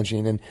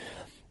challenging. And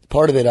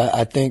part of it,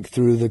 I think,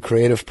 through the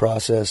creative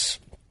process,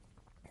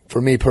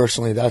 for me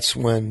personally, that's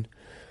when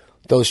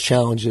those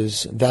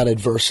challenges, that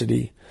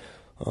adversity,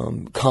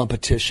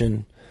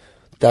 competition,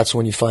 that's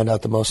when you find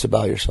out the most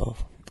about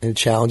yourself. And it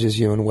challenges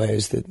you in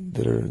ways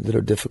that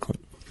are difficult.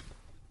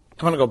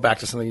 I want to go back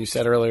to something you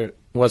said earlier. It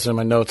wasn't in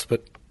my notes,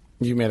 but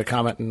you made a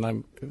comment, and I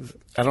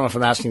don't know if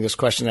I'm asking this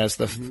question as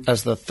the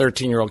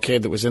 13-year-old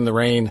kid that was in the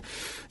rain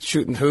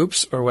shooting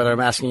hoops, or whether I'm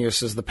asking you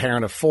this as the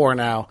parent of 4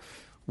 now.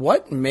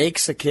 What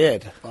makes a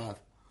kid?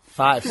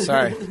 5.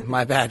 Sorry,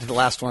 my bad. The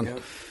last one.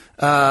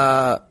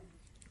 Yep.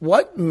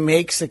 What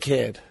makes a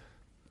kid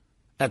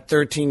at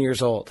 13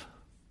 years old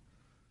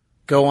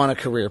go on a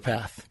career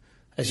path,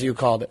 as you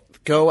called it?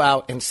 Go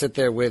out and sit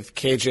there with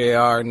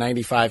KJR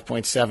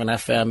 95.7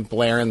 FM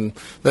blaring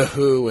The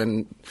Who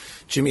and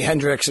Jimi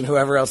Hendrix and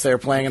whoever else they were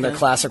playing in their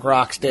classic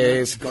rock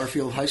days.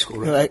 Garfield High School,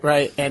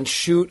 right, and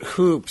shoot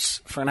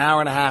hoops for an hour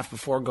and a half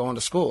before going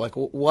to school. Like,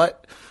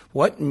 what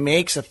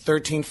makes a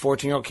 13,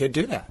 14-year-old kid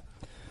do that?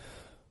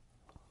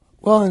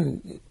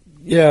 Well,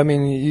 yeah, I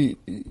mean,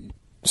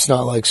 it's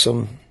not like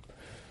some,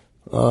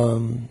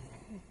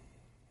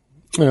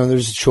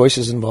 there's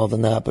choices involved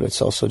in that, but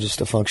it's also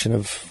just a function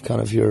of kind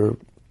of your,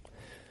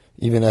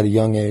 even at a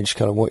young age,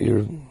 kind of what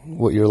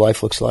your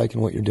life looks like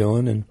and what you're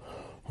doing. And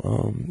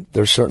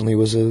there certainly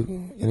was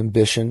an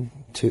ambition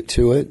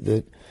to it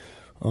that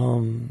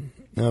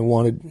I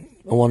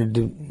wanted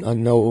to. I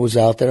know it was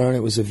out there, and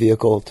it was a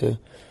vehicle to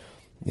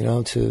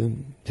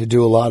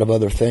do a lot of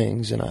other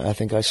things. And I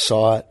think I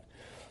saw it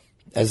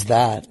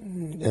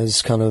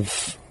as kind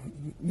of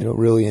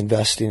really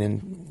investing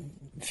in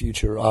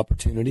future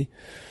opportunity,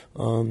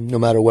 no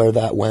matter where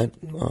that went.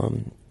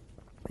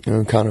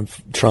 Kind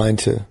of trying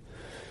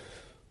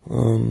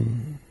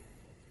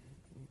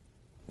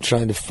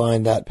to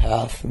find that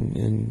path,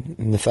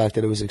 and the fact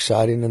that it was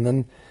exciting. And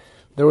then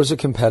there was a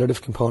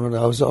competitive component.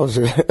 I was always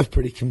a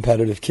pretty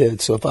competitive kid,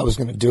 so if I was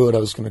going to do it, I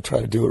was going to try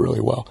to do it really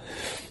well.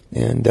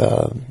 And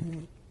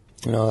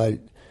I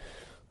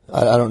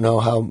don't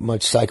know how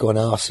much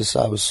psychoanalysis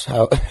I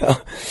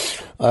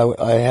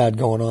had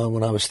going on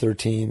when I was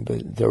 13,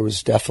 but there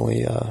was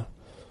definitely I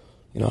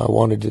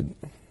wanted to,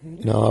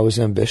 I was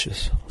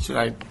ambitious. Should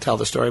I tell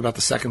the story about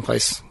the second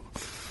place?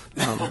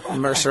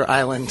 Mercer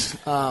Island.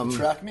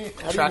 Track meet?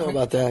 How do you know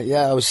about that?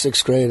 Yeah, I was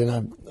 6th grade,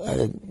 and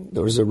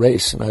there was a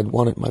race, and I'd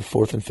won it my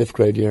 4th and 5th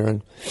grade year,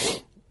 and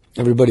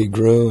everybody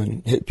grew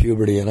and hit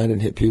puberty, and I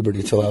didn't hit puberty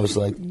until I was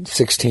like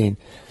 16,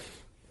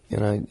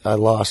 and I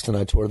lost, and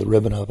I tore the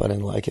ribbon up. I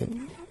didn't like it.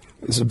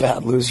 It was a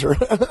bad loser.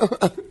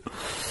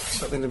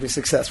 Something to be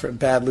successful, a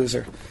bad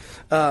loser.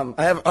 I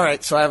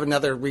have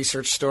another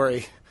research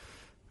story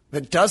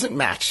that doesn't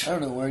match. I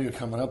don't know where you're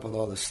coming up with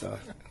all this stuff.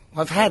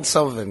 I've had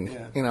some of them,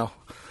 yeah.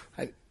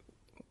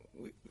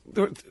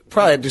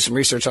 Probably had to do some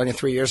research on you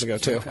 3 years ago,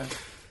 too. Okay.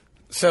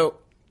 So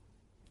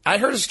I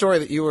heard a story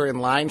that you were in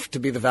line to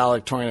be the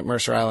valedictorian at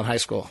Mercer Island High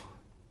School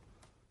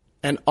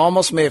and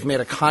almost may have made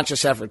a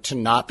conscious effort to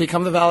not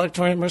become the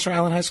valedictorian at Mercer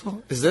Island High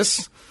School. Is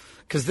this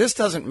 – because this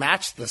doesn't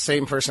match the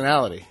same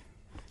personality.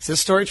 Is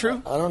this story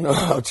true? I don't know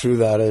how true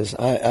that is.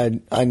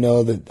 I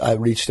know that I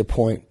reached a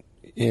point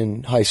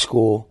in high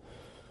school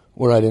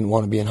where I didn't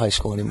want to be in high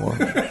school anymore.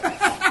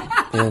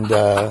 And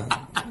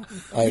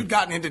you'd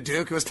gotten into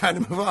Duke. It was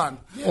time to move on.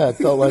 Yeah, I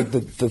felt like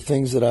the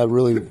things that I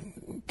really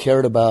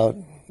cared about,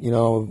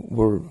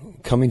 were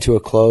coming to a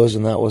close,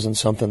 and that wasn't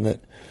something that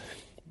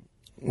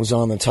was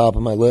on the top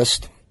of my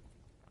list.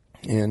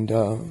 And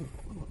I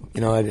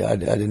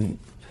didn't.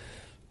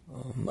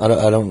 I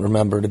don't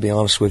remember, to be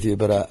honest with you,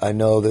 but I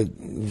know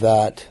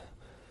that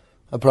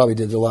I probably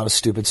did a lot of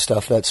stupid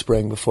stuff that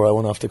spring before I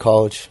went off to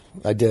college.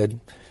 I did,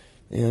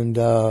 and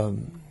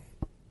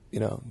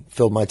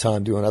filled my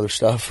time doing other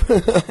stuff.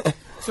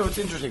 So it's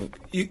interesting.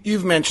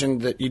 You've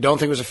mentioned that you don't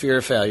think it was a fear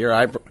of failure.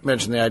 I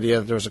mentioned the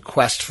idea that there was a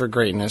quest for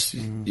greatness.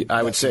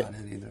 I would say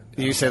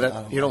you say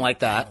that you don't like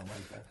that.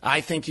 I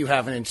think you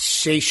have an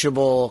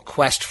insatiable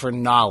quest for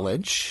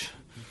knowledge.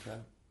 Okay.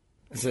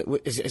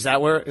 Is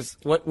that where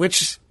what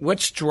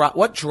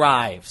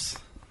drives?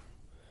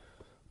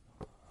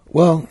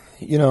 Well,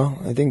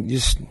 I think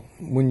just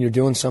when you're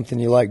doing something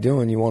you like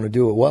doing, you want to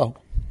do it well,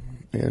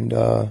 and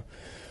I'm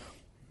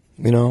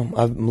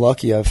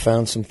lucky. I've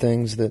found some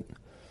things that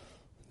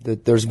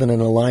there's been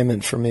an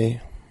alignment for me.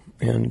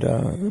 And,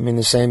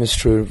 the same is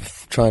true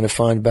of trying to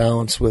find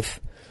balance with,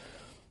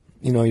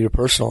 your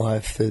personal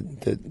life,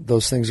 that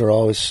those things are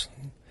always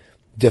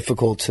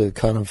difficult to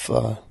kind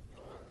of,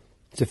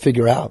 to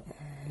figure out.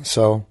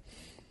 So,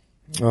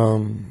 I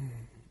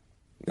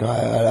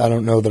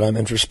don't know that I'm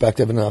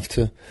introspective enough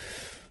to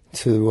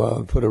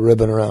put a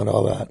ribbon around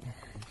all that.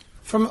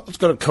 Let's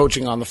go to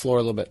coaching on the floor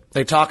a little bit.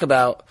 They talk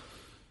about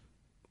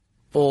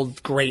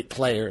old great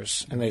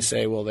players, and they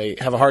say, well, they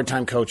have a hard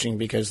time coaching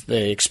because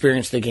they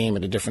experience the game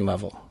at a different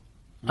level.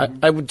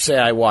 Mm-hmm. I would say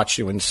I watch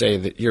you and say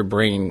that your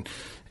brain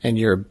and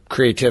your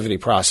creativity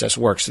process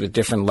works at a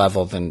different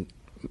level than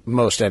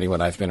most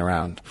anyone I've been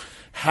around.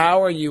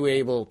 How are you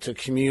able to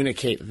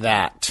communicate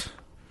that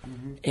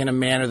in a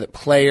manner that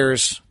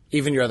players,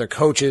 even your other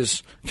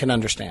coaches, can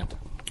understand?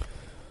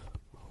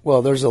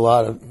 Well, there's a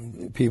lot of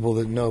people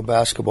that know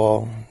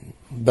basketball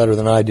better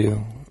than I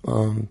do.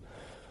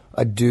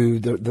 I do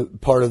the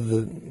part of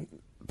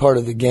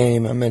the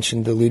game. I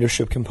mentioned the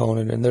leadership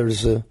component, and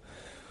there's the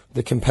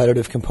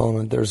competitive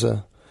component. There's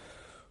an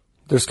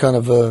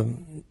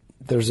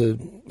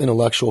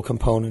intellectual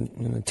component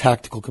and a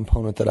tactical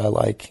component that I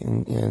like,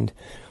 and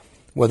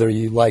whether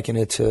you liken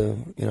it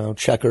to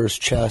checkers,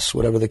 chess,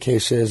 whatever the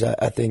case is,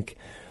 I think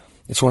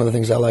it's one of the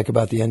things I like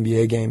about the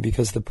NBA game,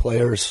 because the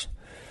players,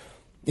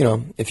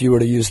 if you were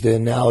to use the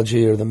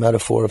analogy or the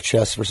metaphor of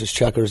chess versus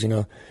checkers,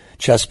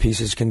 chess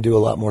pieces can do a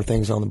lot more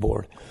things on the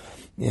board,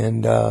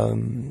 and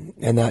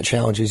that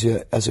challenges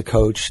you as a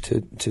coach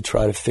to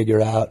try to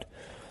figure out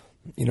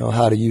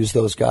how to use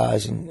those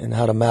guys and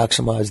how to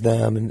maximize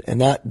them,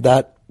 and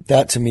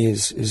that to me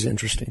is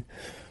interesting.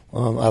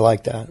 I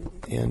like that,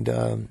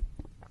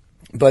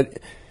 but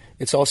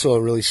it's also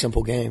a really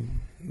simple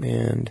game,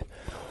 and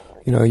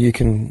you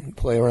can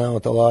play around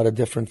with a lot of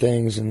different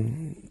things,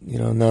 and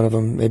none of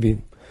them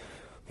maybe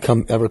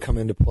ever come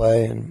into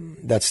play, and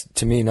that's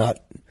to me not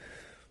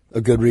a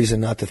good reason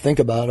not to think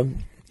about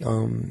them.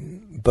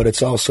 But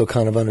it's also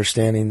kind of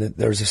understanding that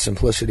there's a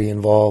simplicity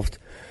involved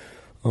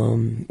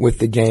with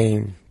the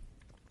game,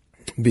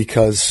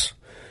 because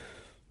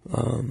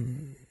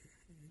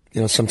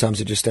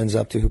sometimes it just ends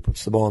up to who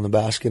puts the ball in the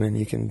basket, and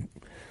you can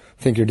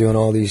think you're doing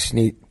all these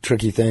neat,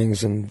 tricky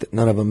things, and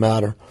none of them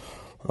matter.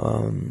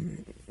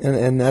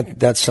 And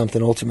that's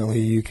something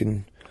ultimately you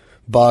can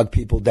bog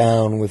people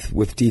down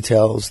with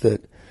details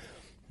that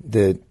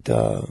the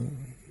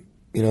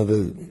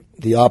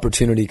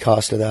opportunity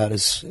cost of that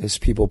is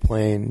people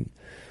playing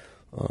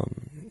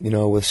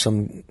with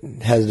some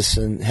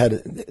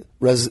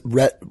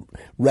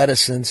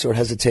reticence or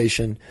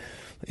hesitation,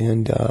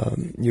 and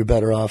you're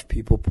better off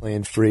people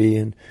playing free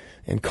and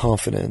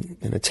confident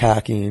and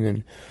attacking.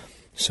 And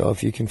so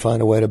if you can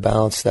find a way to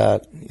balance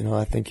that,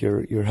 I think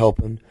you're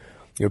helping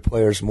your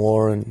players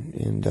more.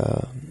 And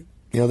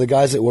the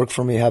guys that work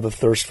for me have a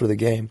thirst for the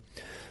game,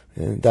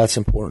 and that's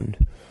important.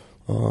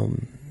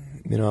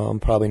 I'm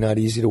probably not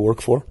easy to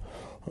work for.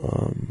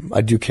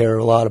 I do care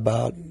a lot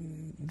about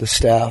the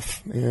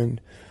staff and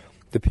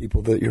the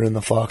people that you're in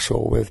the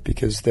foxhole with,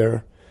 because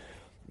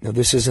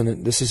this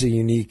is a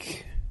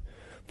unique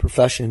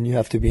profession. You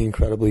have to be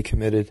incredibly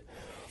committed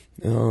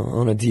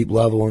on a deep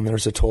level, and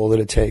there's a toll that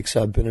it takes.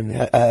 I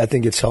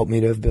think it's helped me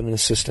to have been an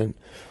assistant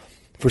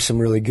for some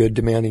really good,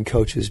 demanding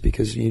coaches,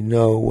 because you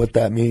know what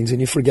that means, and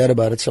you forget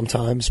about it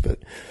sometimes. But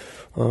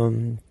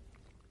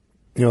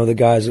the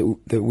guys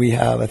that we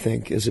have, I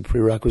think, as a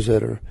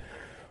prerequisite, are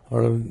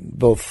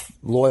both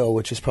loyal,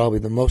 which is probably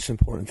the most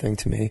important thing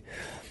to me,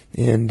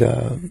 and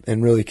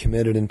really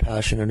committed and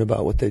passionate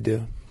about what they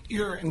do.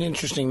 You're an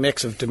interesting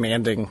mix of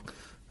demanding,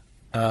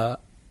 I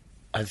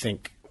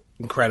think,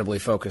 incredibly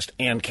focused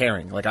and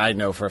caring. Like, I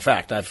know for a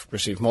fact, I've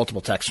received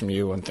multiple texts from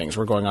you when things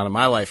were going on in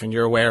my life, and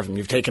you're aware of them.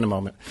 You've taken a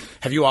moment.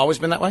 Have you always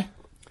been that way?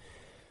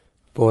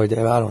 Boy,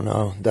 Dave, I don't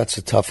know. That's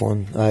a tough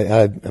one.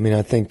 I mean,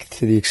 I think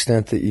to the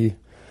extent that you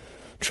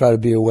try to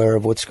be aware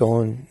of what's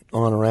going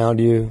on around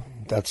you,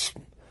 that's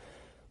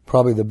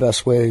probably the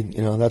best way.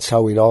 That's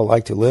how we'd all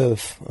like to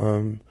live.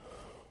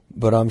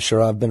 But I'm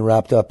sure I've been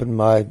wrapped up in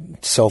my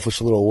selfish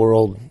little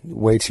world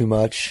way too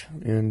much,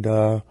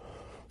 and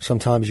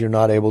sometimes you're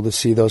not able to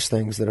see those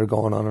things that are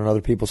going on in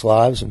other people's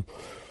lives, and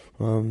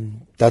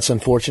that's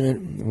unfortunate.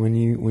 When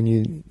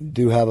you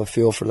do have a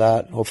feel for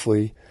that,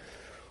 hopefully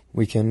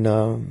we can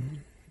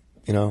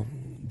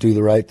do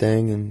the right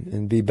thing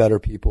and be better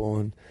people,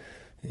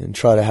 and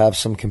try to have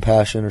some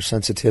compassion or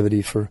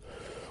sensitivity for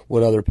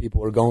what other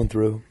people are going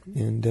through.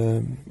 And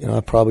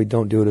I probably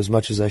don't do it as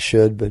much as I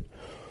should, but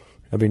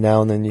every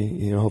now and then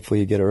you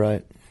hopefully you get it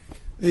right.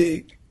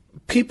 The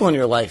people in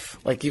your life,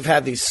 like, you've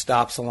had these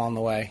stops along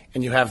the way,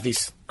 and you have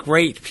these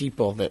great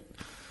people that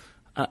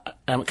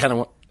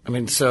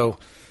so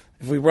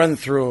if we run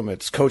through them,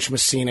 it's Coach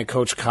Messina,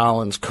 Coach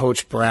Collins,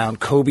 Coach Brown,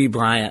 Kobe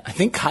Bryant. I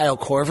think Kyle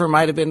Korver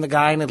might have been the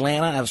guy in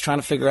Atlanta. I was trying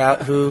to figure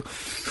out who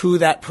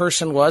that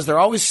person was. There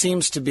always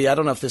seems to be, I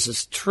don't know if this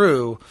is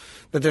true,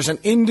 but there's an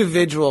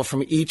individual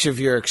from each of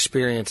your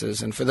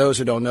experiences. And for those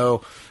who don't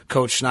know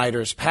Coach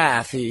Snyder's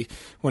path,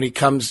 when he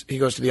goes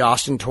to the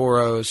Austin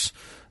Toros,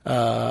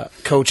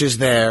 coaches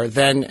there,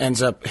 then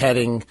ends up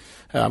heading,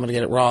 I'm going to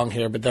get it wrong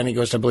here, but then he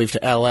goes, I believe,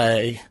 to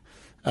L.A.,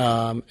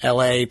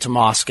 L.A. to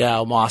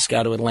Moscow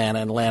to Atlanta,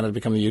 and Atlanta to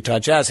become the Utah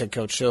Jazz head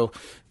coach. So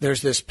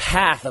there's this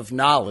path of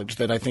knowledge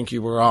that I think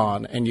you were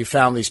on, and you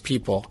found these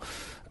people.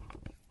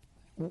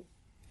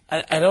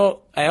 I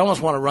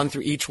almost want to run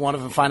through each one of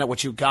them and find out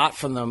what you got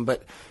from them,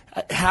 but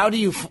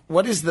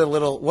what is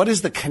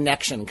the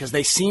connection? Because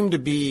they seem to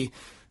be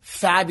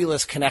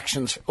fabulous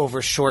connections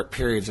over short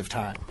periods of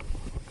time.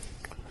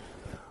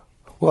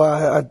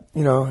 Well,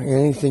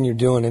 anything you're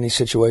doing, any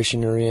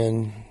situation you're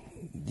in,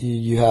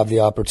 you have the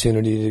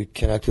opportunity to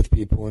connect with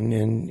people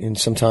and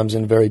sometimes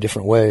in very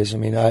different ways. I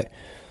mean,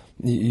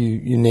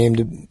 you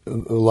named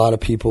a lot of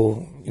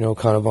people,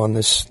 kind of on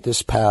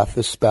this path,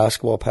 this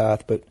basketball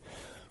path, but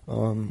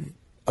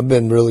I've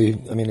been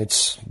really,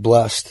 it's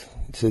blessed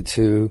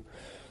to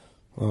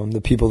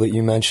the people that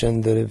you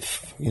mentioned that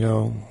have,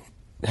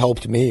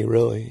 helped me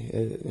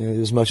really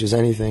as much as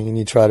anything, and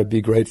you try to be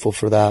grateful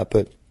for that.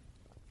 But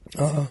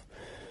I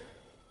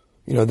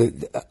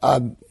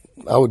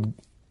would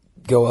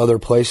go other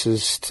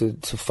places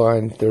to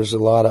find there's a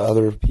lot of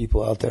other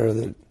people out there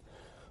that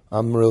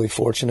I'm really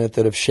fortunate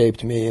that have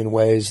shaped me in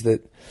ways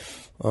that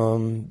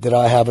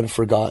I haven't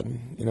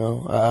forgotten.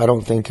 I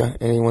don't think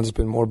anyone's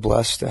been more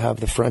blessed to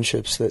have the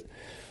friendships that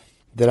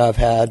I've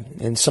had,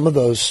 and some of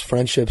those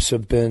friendships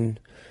have been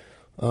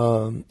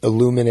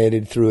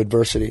illuminated through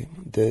adversity.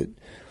 That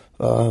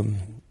I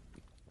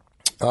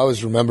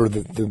always remember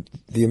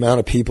the amount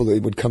of people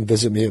that would come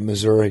visit me in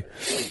Missouri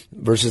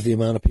versus the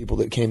amount of people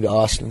that came to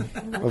Austin.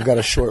 I've got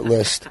a short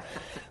list,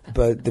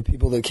 but the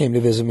people that came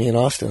to visit me in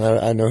Austin,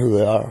 I know who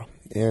they are,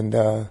 and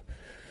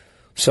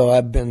so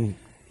I've been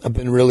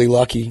really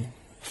lucky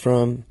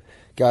from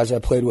guys I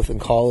played with in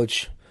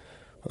college,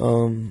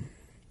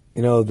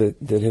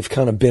 that have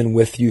kind of been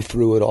with you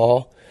through it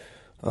all,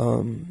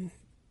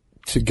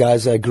 to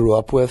guys I grew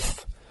up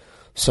with,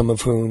 some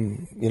of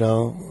whom,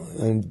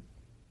 and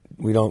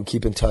we don't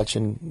keep in touch,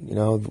 and,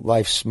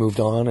 life's moved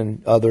on,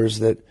 and others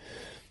that,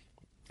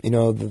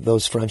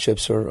 those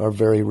friendships are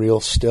very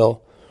real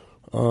still.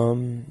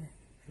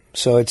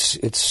 So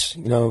it's,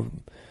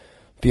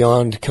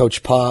 beyond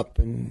Coach Pop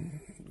and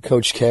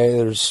Coach K,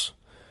 there's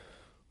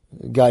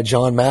a guy,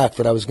 John Mack,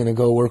 that I was going to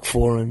go work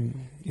for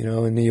in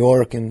New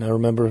York. And I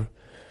remember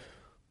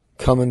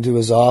coming to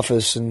his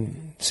office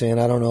and saying,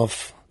 I don't know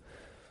if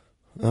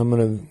I'm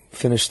going to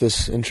finish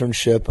this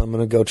internship. I'm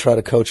going to go try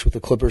to coach with the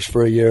Clippers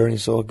for a year. And he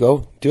said, well,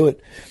 go do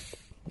it.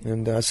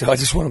 And so I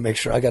just want to make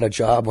sure I got a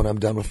job when I'm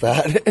done with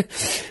that.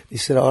 He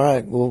said, all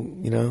right, well,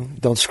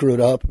 don't screw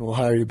it up and we'll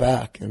hire you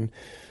back. And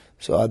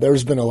so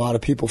there's been a lot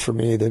of people for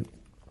me that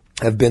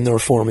have been there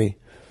for me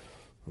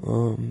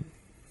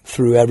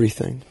through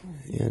everything.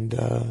 And,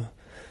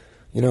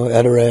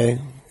 Edere,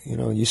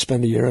 you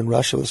spend a year in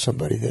Russia with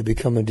somebody, they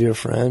become a dear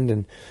friend.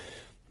 And,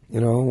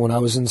 when I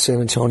was in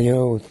San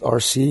Antonio with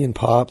RC and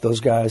Pop,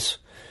 those guys,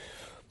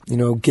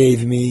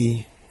 gave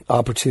me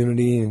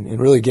opportunity and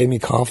really gave me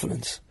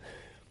confidence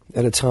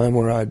at a time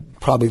where I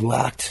probably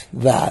lacked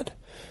that.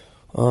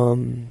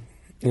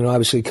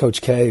 Obviously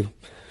Coach K,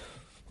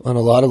 on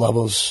a lot of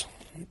levels,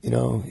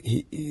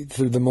 he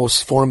through the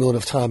most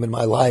formative time in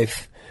my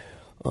life,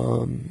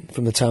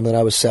 from the time that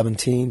I was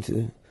 17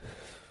 to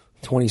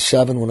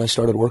 27 when I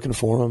started working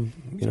for him,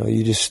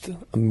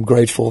 I'm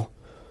grateful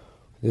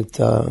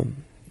that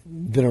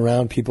been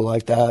around people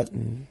like that.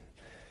 And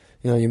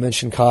you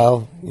mentioned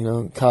Kyle.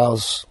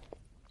 Kyle's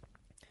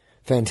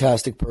a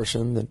fantastic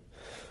person. That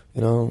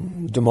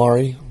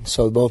Damari.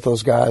 So both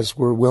those guys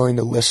were willing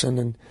to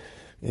listen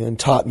and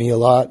taught me a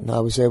lot, and I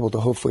was able to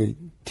hopefully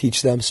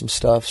teach them some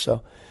stuff.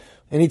 So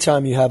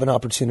anytime you have an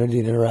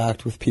opportunity to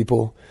interact with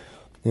people,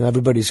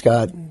 everybody's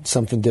got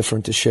something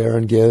different to share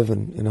and give,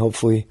 and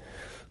hopefully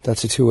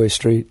that's a two-way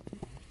street.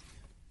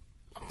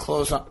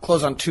 Close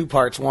on two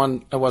parts.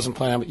 One, I wasn't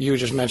planning, but you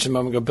just mentioned a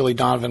moment ago, Billy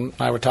Donovan and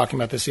I were talking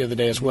about this the other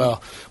day as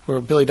well, where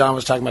Billy Donovan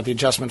was talking about the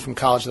adjustment from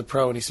college to the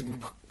pro, and he said,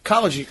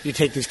 college, you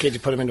take these kids, you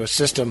put them into a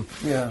system.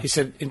 Yeah. He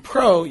said, in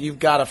pro, you've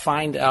got to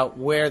find out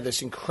where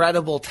this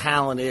incredible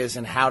talent is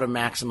and how to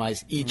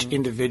maximize each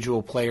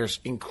individual player's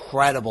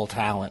incredible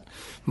talent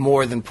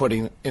more than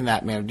putting in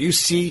that manner. Do you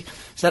see,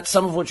 is that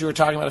some of what you were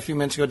talking about a few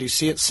minutes ago? Do you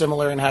see it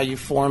similar in how you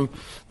form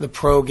the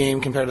pro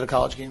game compared to the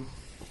college game?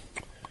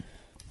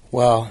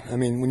 Well,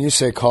 when you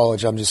say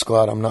college, I'm just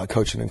glad I'm not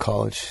coaching in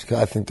college.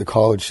 I think the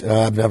college,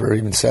 I've never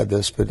even said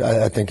this, but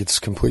I think it's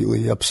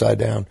completely upside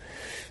down.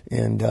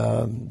 And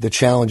the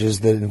challenges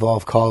that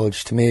involve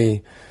college, to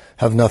me,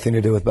 have nothing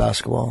to do with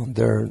basketball.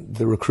 They're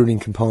the recruiting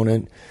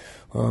component.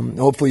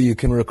 Hopefully you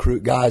can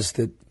recruit guys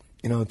that,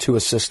 to a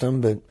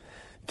system, but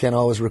can't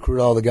always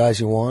recruit all the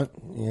guys you want.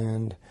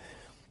 And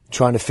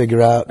trying to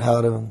figure out how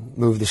to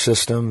move the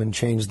system and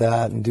change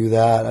that and do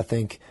that, I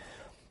think,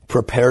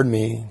 prepared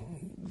me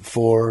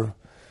for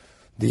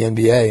the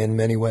NBA in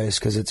many ways,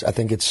 because I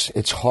think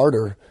it's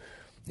harder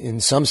in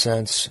some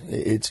sense.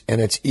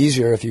 It's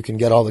easier if you can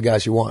get all the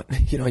guys you want.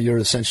 You're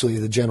essentially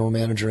the general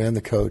manager and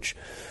the coach.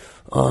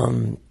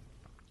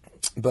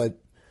 But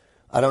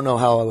I don't know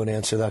how I would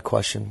answer that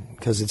question,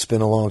 because it's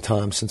been a long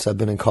time since I've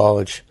been in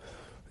college,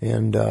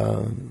 and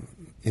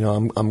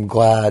I'm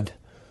glad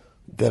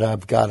that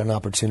I've got an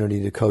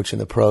opportunity to coach in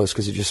the pros,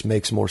 because it just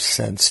makes more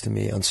sense to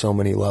me on so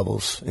many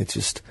levels.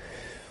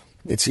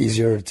 It's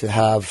easier to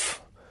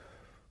have,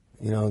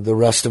 the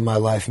rest of my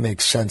life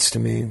makes sense to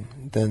me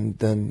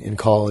than in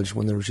college,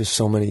 when there were just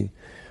so many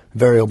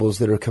variables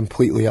that are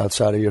completely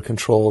outside of your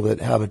control that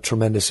have a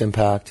tremendous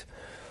impact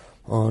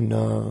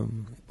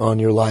on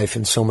your life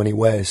in so many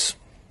ways.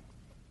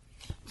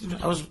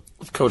 I was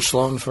with Coach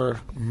Sloan for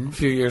a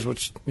few years,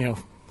 which,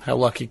 how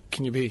lucky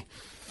can you be?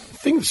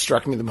 thing that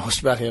struck me the most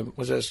about him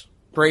was as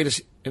great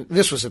as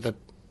this was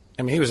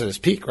he was at his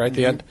peak, right? At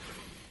the end.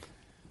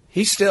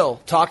 He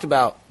still talked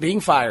about being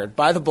fired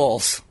by the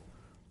Bulls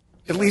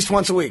at least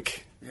once a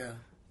week. Yeah.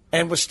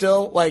 And was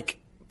still,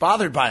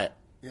 bothered by it.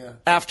 Yeah.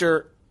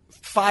 After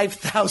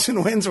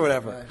 5,000 wins or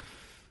whatever. Right.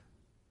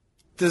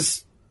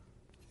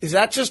 Is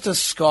that just a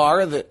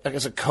scar that,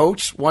 as a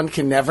coach, one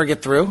can never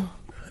get through?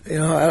 I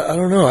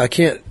don't know. I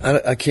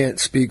can't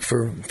speak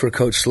for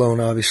Coach Sloan,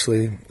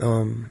 obviously.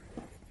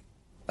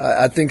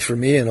 I think for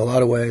me, in a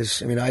lot of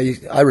ways,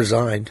 I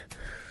resigned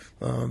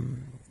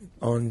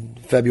on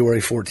February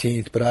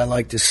 14th, but I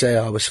like to say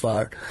I was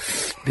fired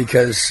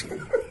because,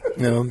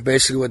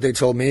 basically what they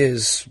told me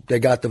is they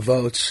got the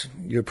votes.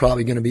 You're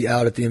probably going to be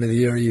out at the end of the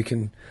year. You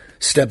can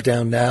step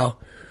down now,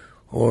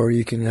 or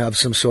you can have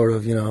some sort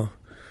of,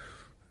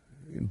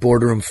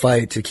 boardroom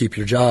fight to keep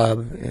your job.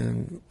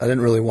 And I didn't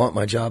really want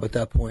my job at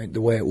that point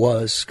the way it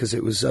was because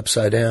it was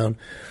upside down.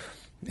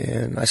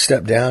 And I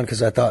stepped down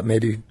because I thought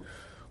maybe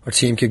our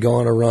team could go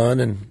on a run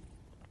and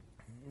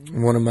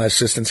one of my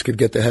assistants could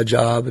get the head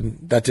job, and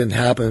that didn't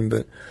happen.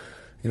 But,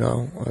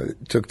 I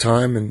took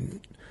time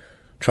and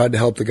tried to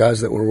help the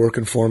guys that were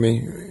working for me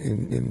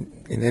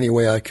in any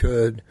way I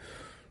could.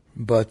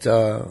 But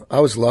I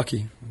was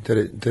lucky that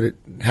it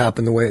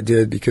happened the way it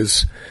did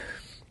because,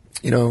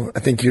 I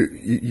think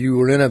you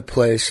were in a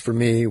place for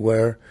me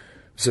where,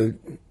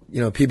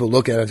 people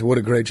look at it and say, what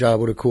a great job,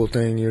 what a cool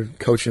thing. You're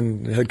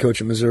coaching, the head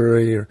coach at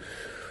Missouri, or,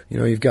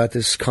 you've got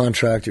this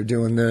contract, you're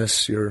doing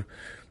this, you've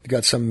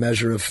got some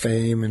measure of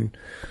fame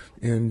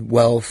and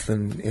wealth,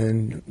 and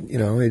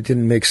it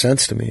didn't make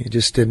sense to me. It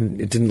just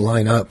didn't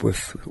line up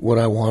with what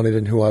I wanted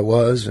and who I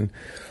was. And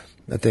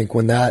I think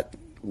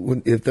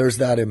if there's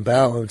that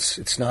imbalance,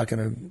 it's not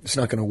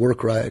gonna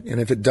work right. And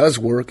if it does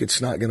work,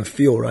 it's not gonna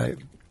feel right.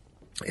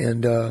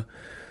 And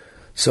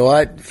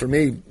for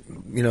me,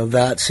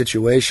 that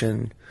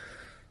situation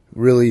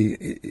really,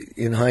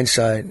 in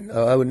hindsight,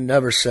 I would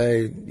never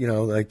say,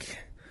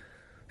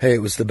 hey,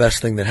 it was the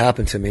best thing that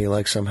happened to me.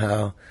 Like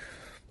somehow,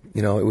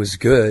 it was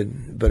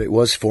good, but it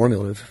was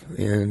formative.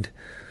 And,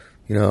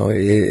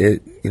 when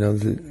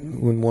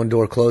one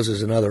door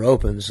closes, another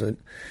opens.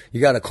 You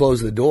got to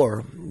close the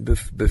door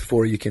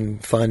before you can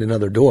find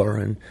another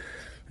door.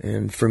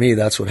 And for me,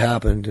 that's what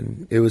happened.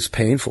 And it was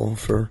painful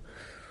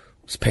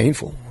it's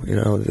painful,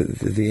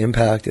 the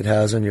impact it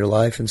has on your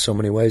life in so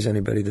many ways.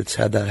 Anybody that's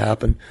had that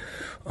happen.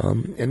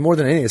 And more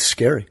than anything, it's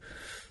scary.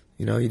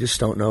 You just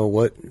don't know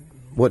what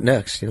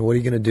next, what are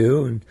you going to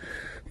do?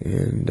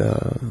 And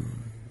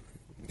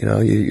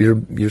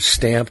you're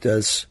stamped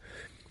as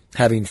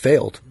having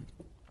failed.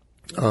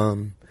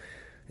 And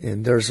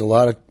there's a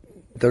lot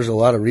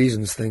of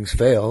reasons things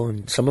fail,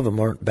 and some of them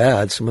aren't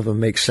bad. Some of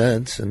them make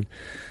sense.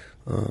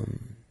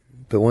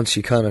 But once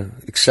you kind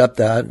of accept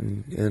that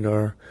and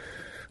are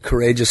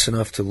courageous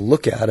enough to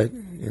look at it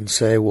and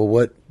say, well,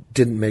 what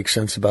didn't make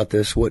sense about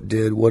this? What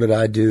did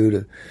I do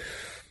to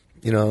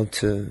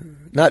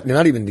not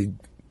even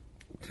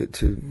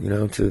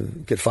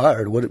to get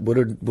fired? What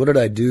did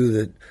I do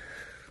that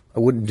I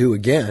wouldn't do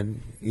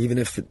again, even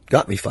if it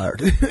got me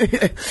fired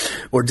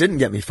or didn't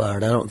get me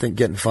fired? I don't think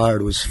getting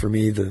fired was for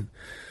me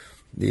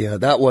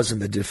that wasn't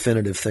the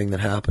definitive thing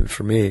that happened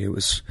for me. It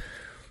was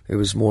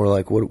more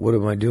like, what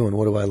am I doing?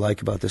 What do I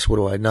like about this? What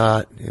do I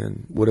not?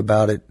 And what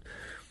about it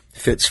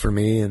fits for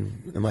me?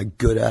 And am I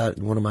good at?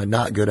 And what am I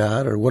not good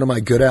at? Or what am I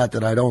good at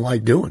that I don't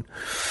like doing?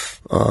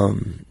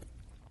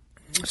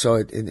 So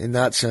in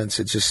that sense,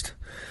 it just,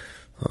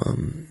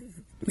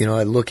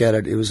 I look at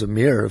it, it was a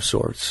mirror of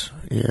sorts,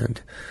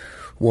 and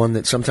one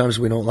that sometimes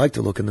we don't like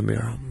to look in the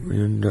mirror.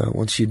 And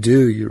once you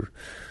do,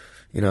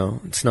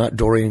 it's not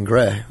Dorian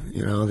Gray.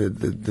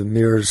 The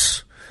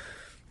mirrors,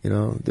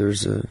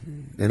 there's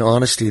an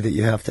honesty that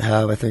you have to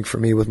have, I think, for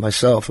me with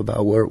myself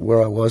about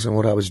where I was and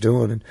what I was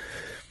doing, and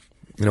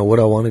what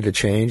I wanted to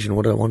change and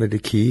what I wanted to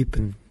keep,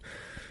 and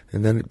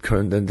then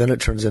it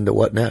turns into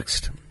what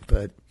next.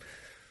 But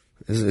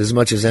as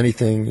much as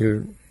anything,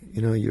 you're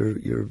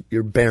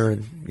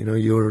barren.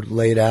 You're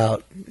laid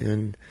out,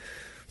 and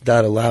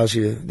that allows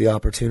you the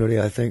opportunity,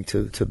 I think,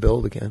 to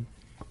build again.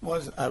 I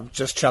was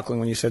just chuckling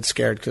when you said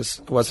scared because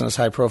it wasn't as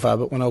high profile,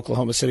 but when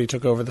Oklahoma City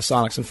took over the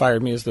Sonics and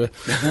fired me as the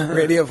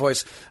radio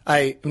voice,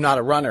 I am not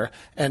a runner,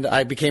 and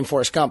I became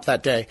Forrest Gump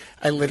that day.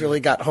 I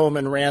literally got home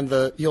and ran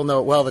you'll know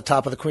it well, the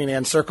top of the Queen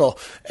Anne Circle,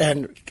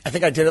 and I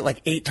think I did it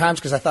like 8 times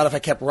because I thought if I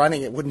kept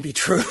running it wouldn't be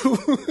true.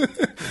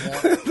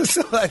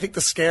 So I think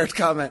the scared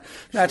comment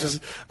matches.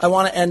 I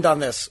want to end on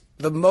this.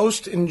 The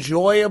most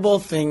enjoyable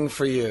thing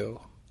for you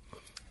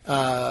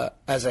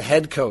as a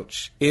head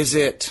coach, is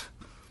it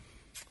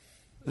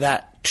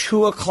that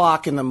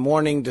 2:00 in the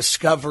morning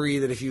discovery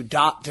that if you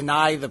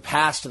deny the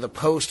pass to the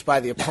post by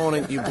the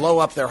opponent, you blow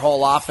up their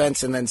whole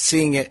offense, and then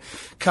seeing it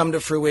come to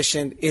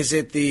fruition? Is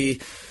it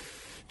the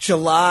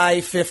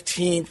July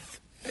 15th,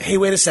 hey,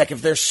 wait a sec,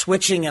 if they're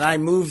switching and I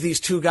move these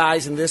 2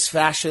 guys in this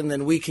fashion,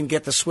 then we can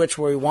get the switch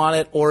where we want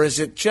it? Or is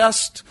it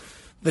just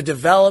the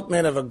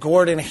development of a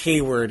Gordon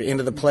Hayward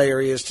into the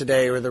player he is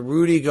today, or the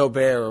Rudy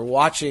Gobert, or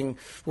watching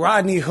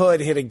Rodney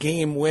Hood hit a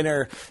game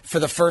winner for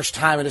the first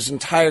time in his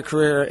entire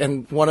career,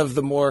 and one of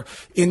the more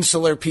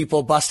insular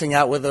people busting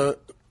out with a,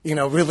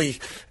 really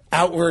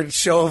outward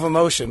show of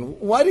emotion.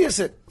 What is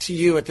it to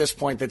you at this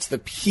point that's the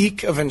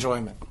peak of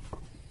enjoyment?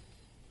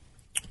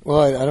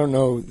 Well, I don't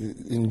know.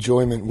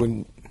 Enjoyment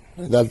wouldn't.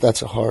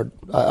 That's a hard.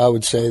 I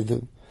would say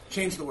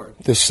change the word.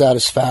 The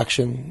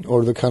satisfaction,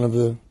 or the kind of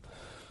the.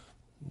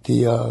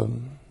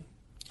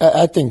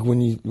 I think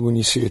when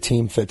you see a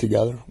team fit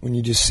together, when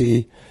you just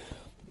see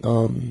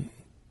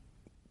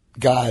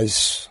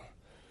guys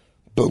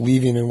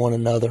believing in one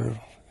another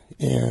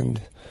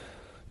and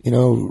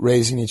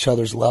raising each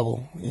other's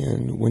level,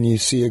 and when you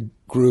see a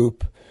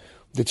group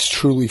that's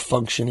truly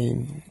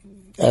functioning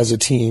as a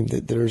team,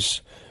 that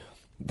there's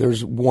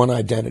one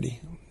identity,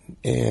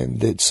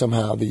 and that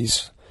somehow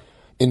these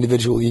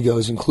individual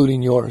egos,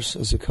 including yours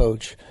as a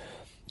coach,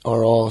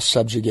 are all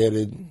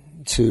subjugated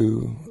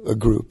to a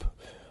group.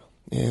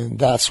 And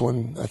that's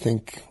when I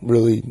think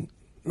really,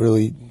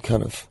 really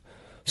kind of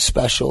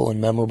special and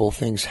memorable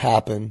things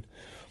happen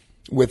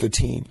with a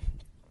team.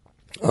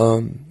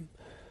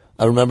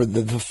 I remember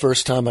the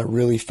first time I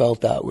really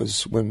felt that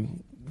was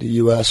when the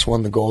U.S.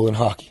 won the gold in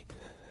hockey.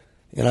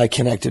 And I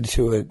connected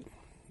to it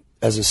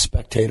as a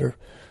spectator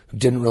who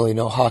didn't really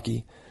know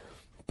hockey,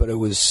 but it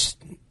was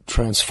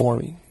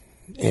transforming.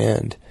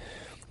 And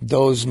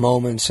those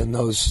moments, and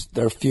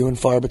they're few and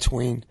far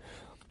between.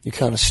 You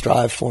kind of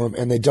strive for them,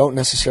 and they don't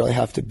necessarily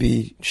have to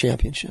be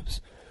championships.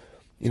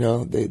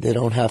 They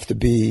don't have to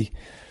be,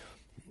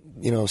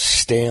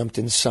 stamped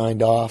and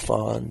signed off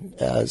on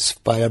as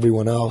by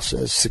everyone else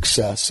as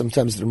success.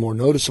 Sometimes they're more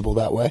noticeable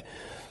that way,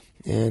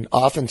 and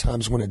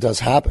oftentimes when it does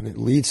happen, it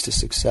leads to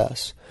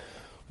success.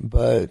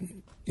 But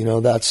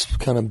that's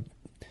kind of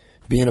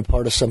being a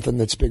part of something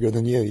that's bigger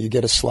than you. You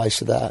get a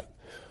slice of that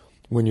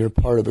when you're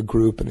part of a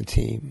group and a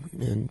team,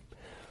 and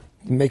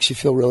it makes you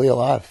feel really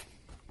alive.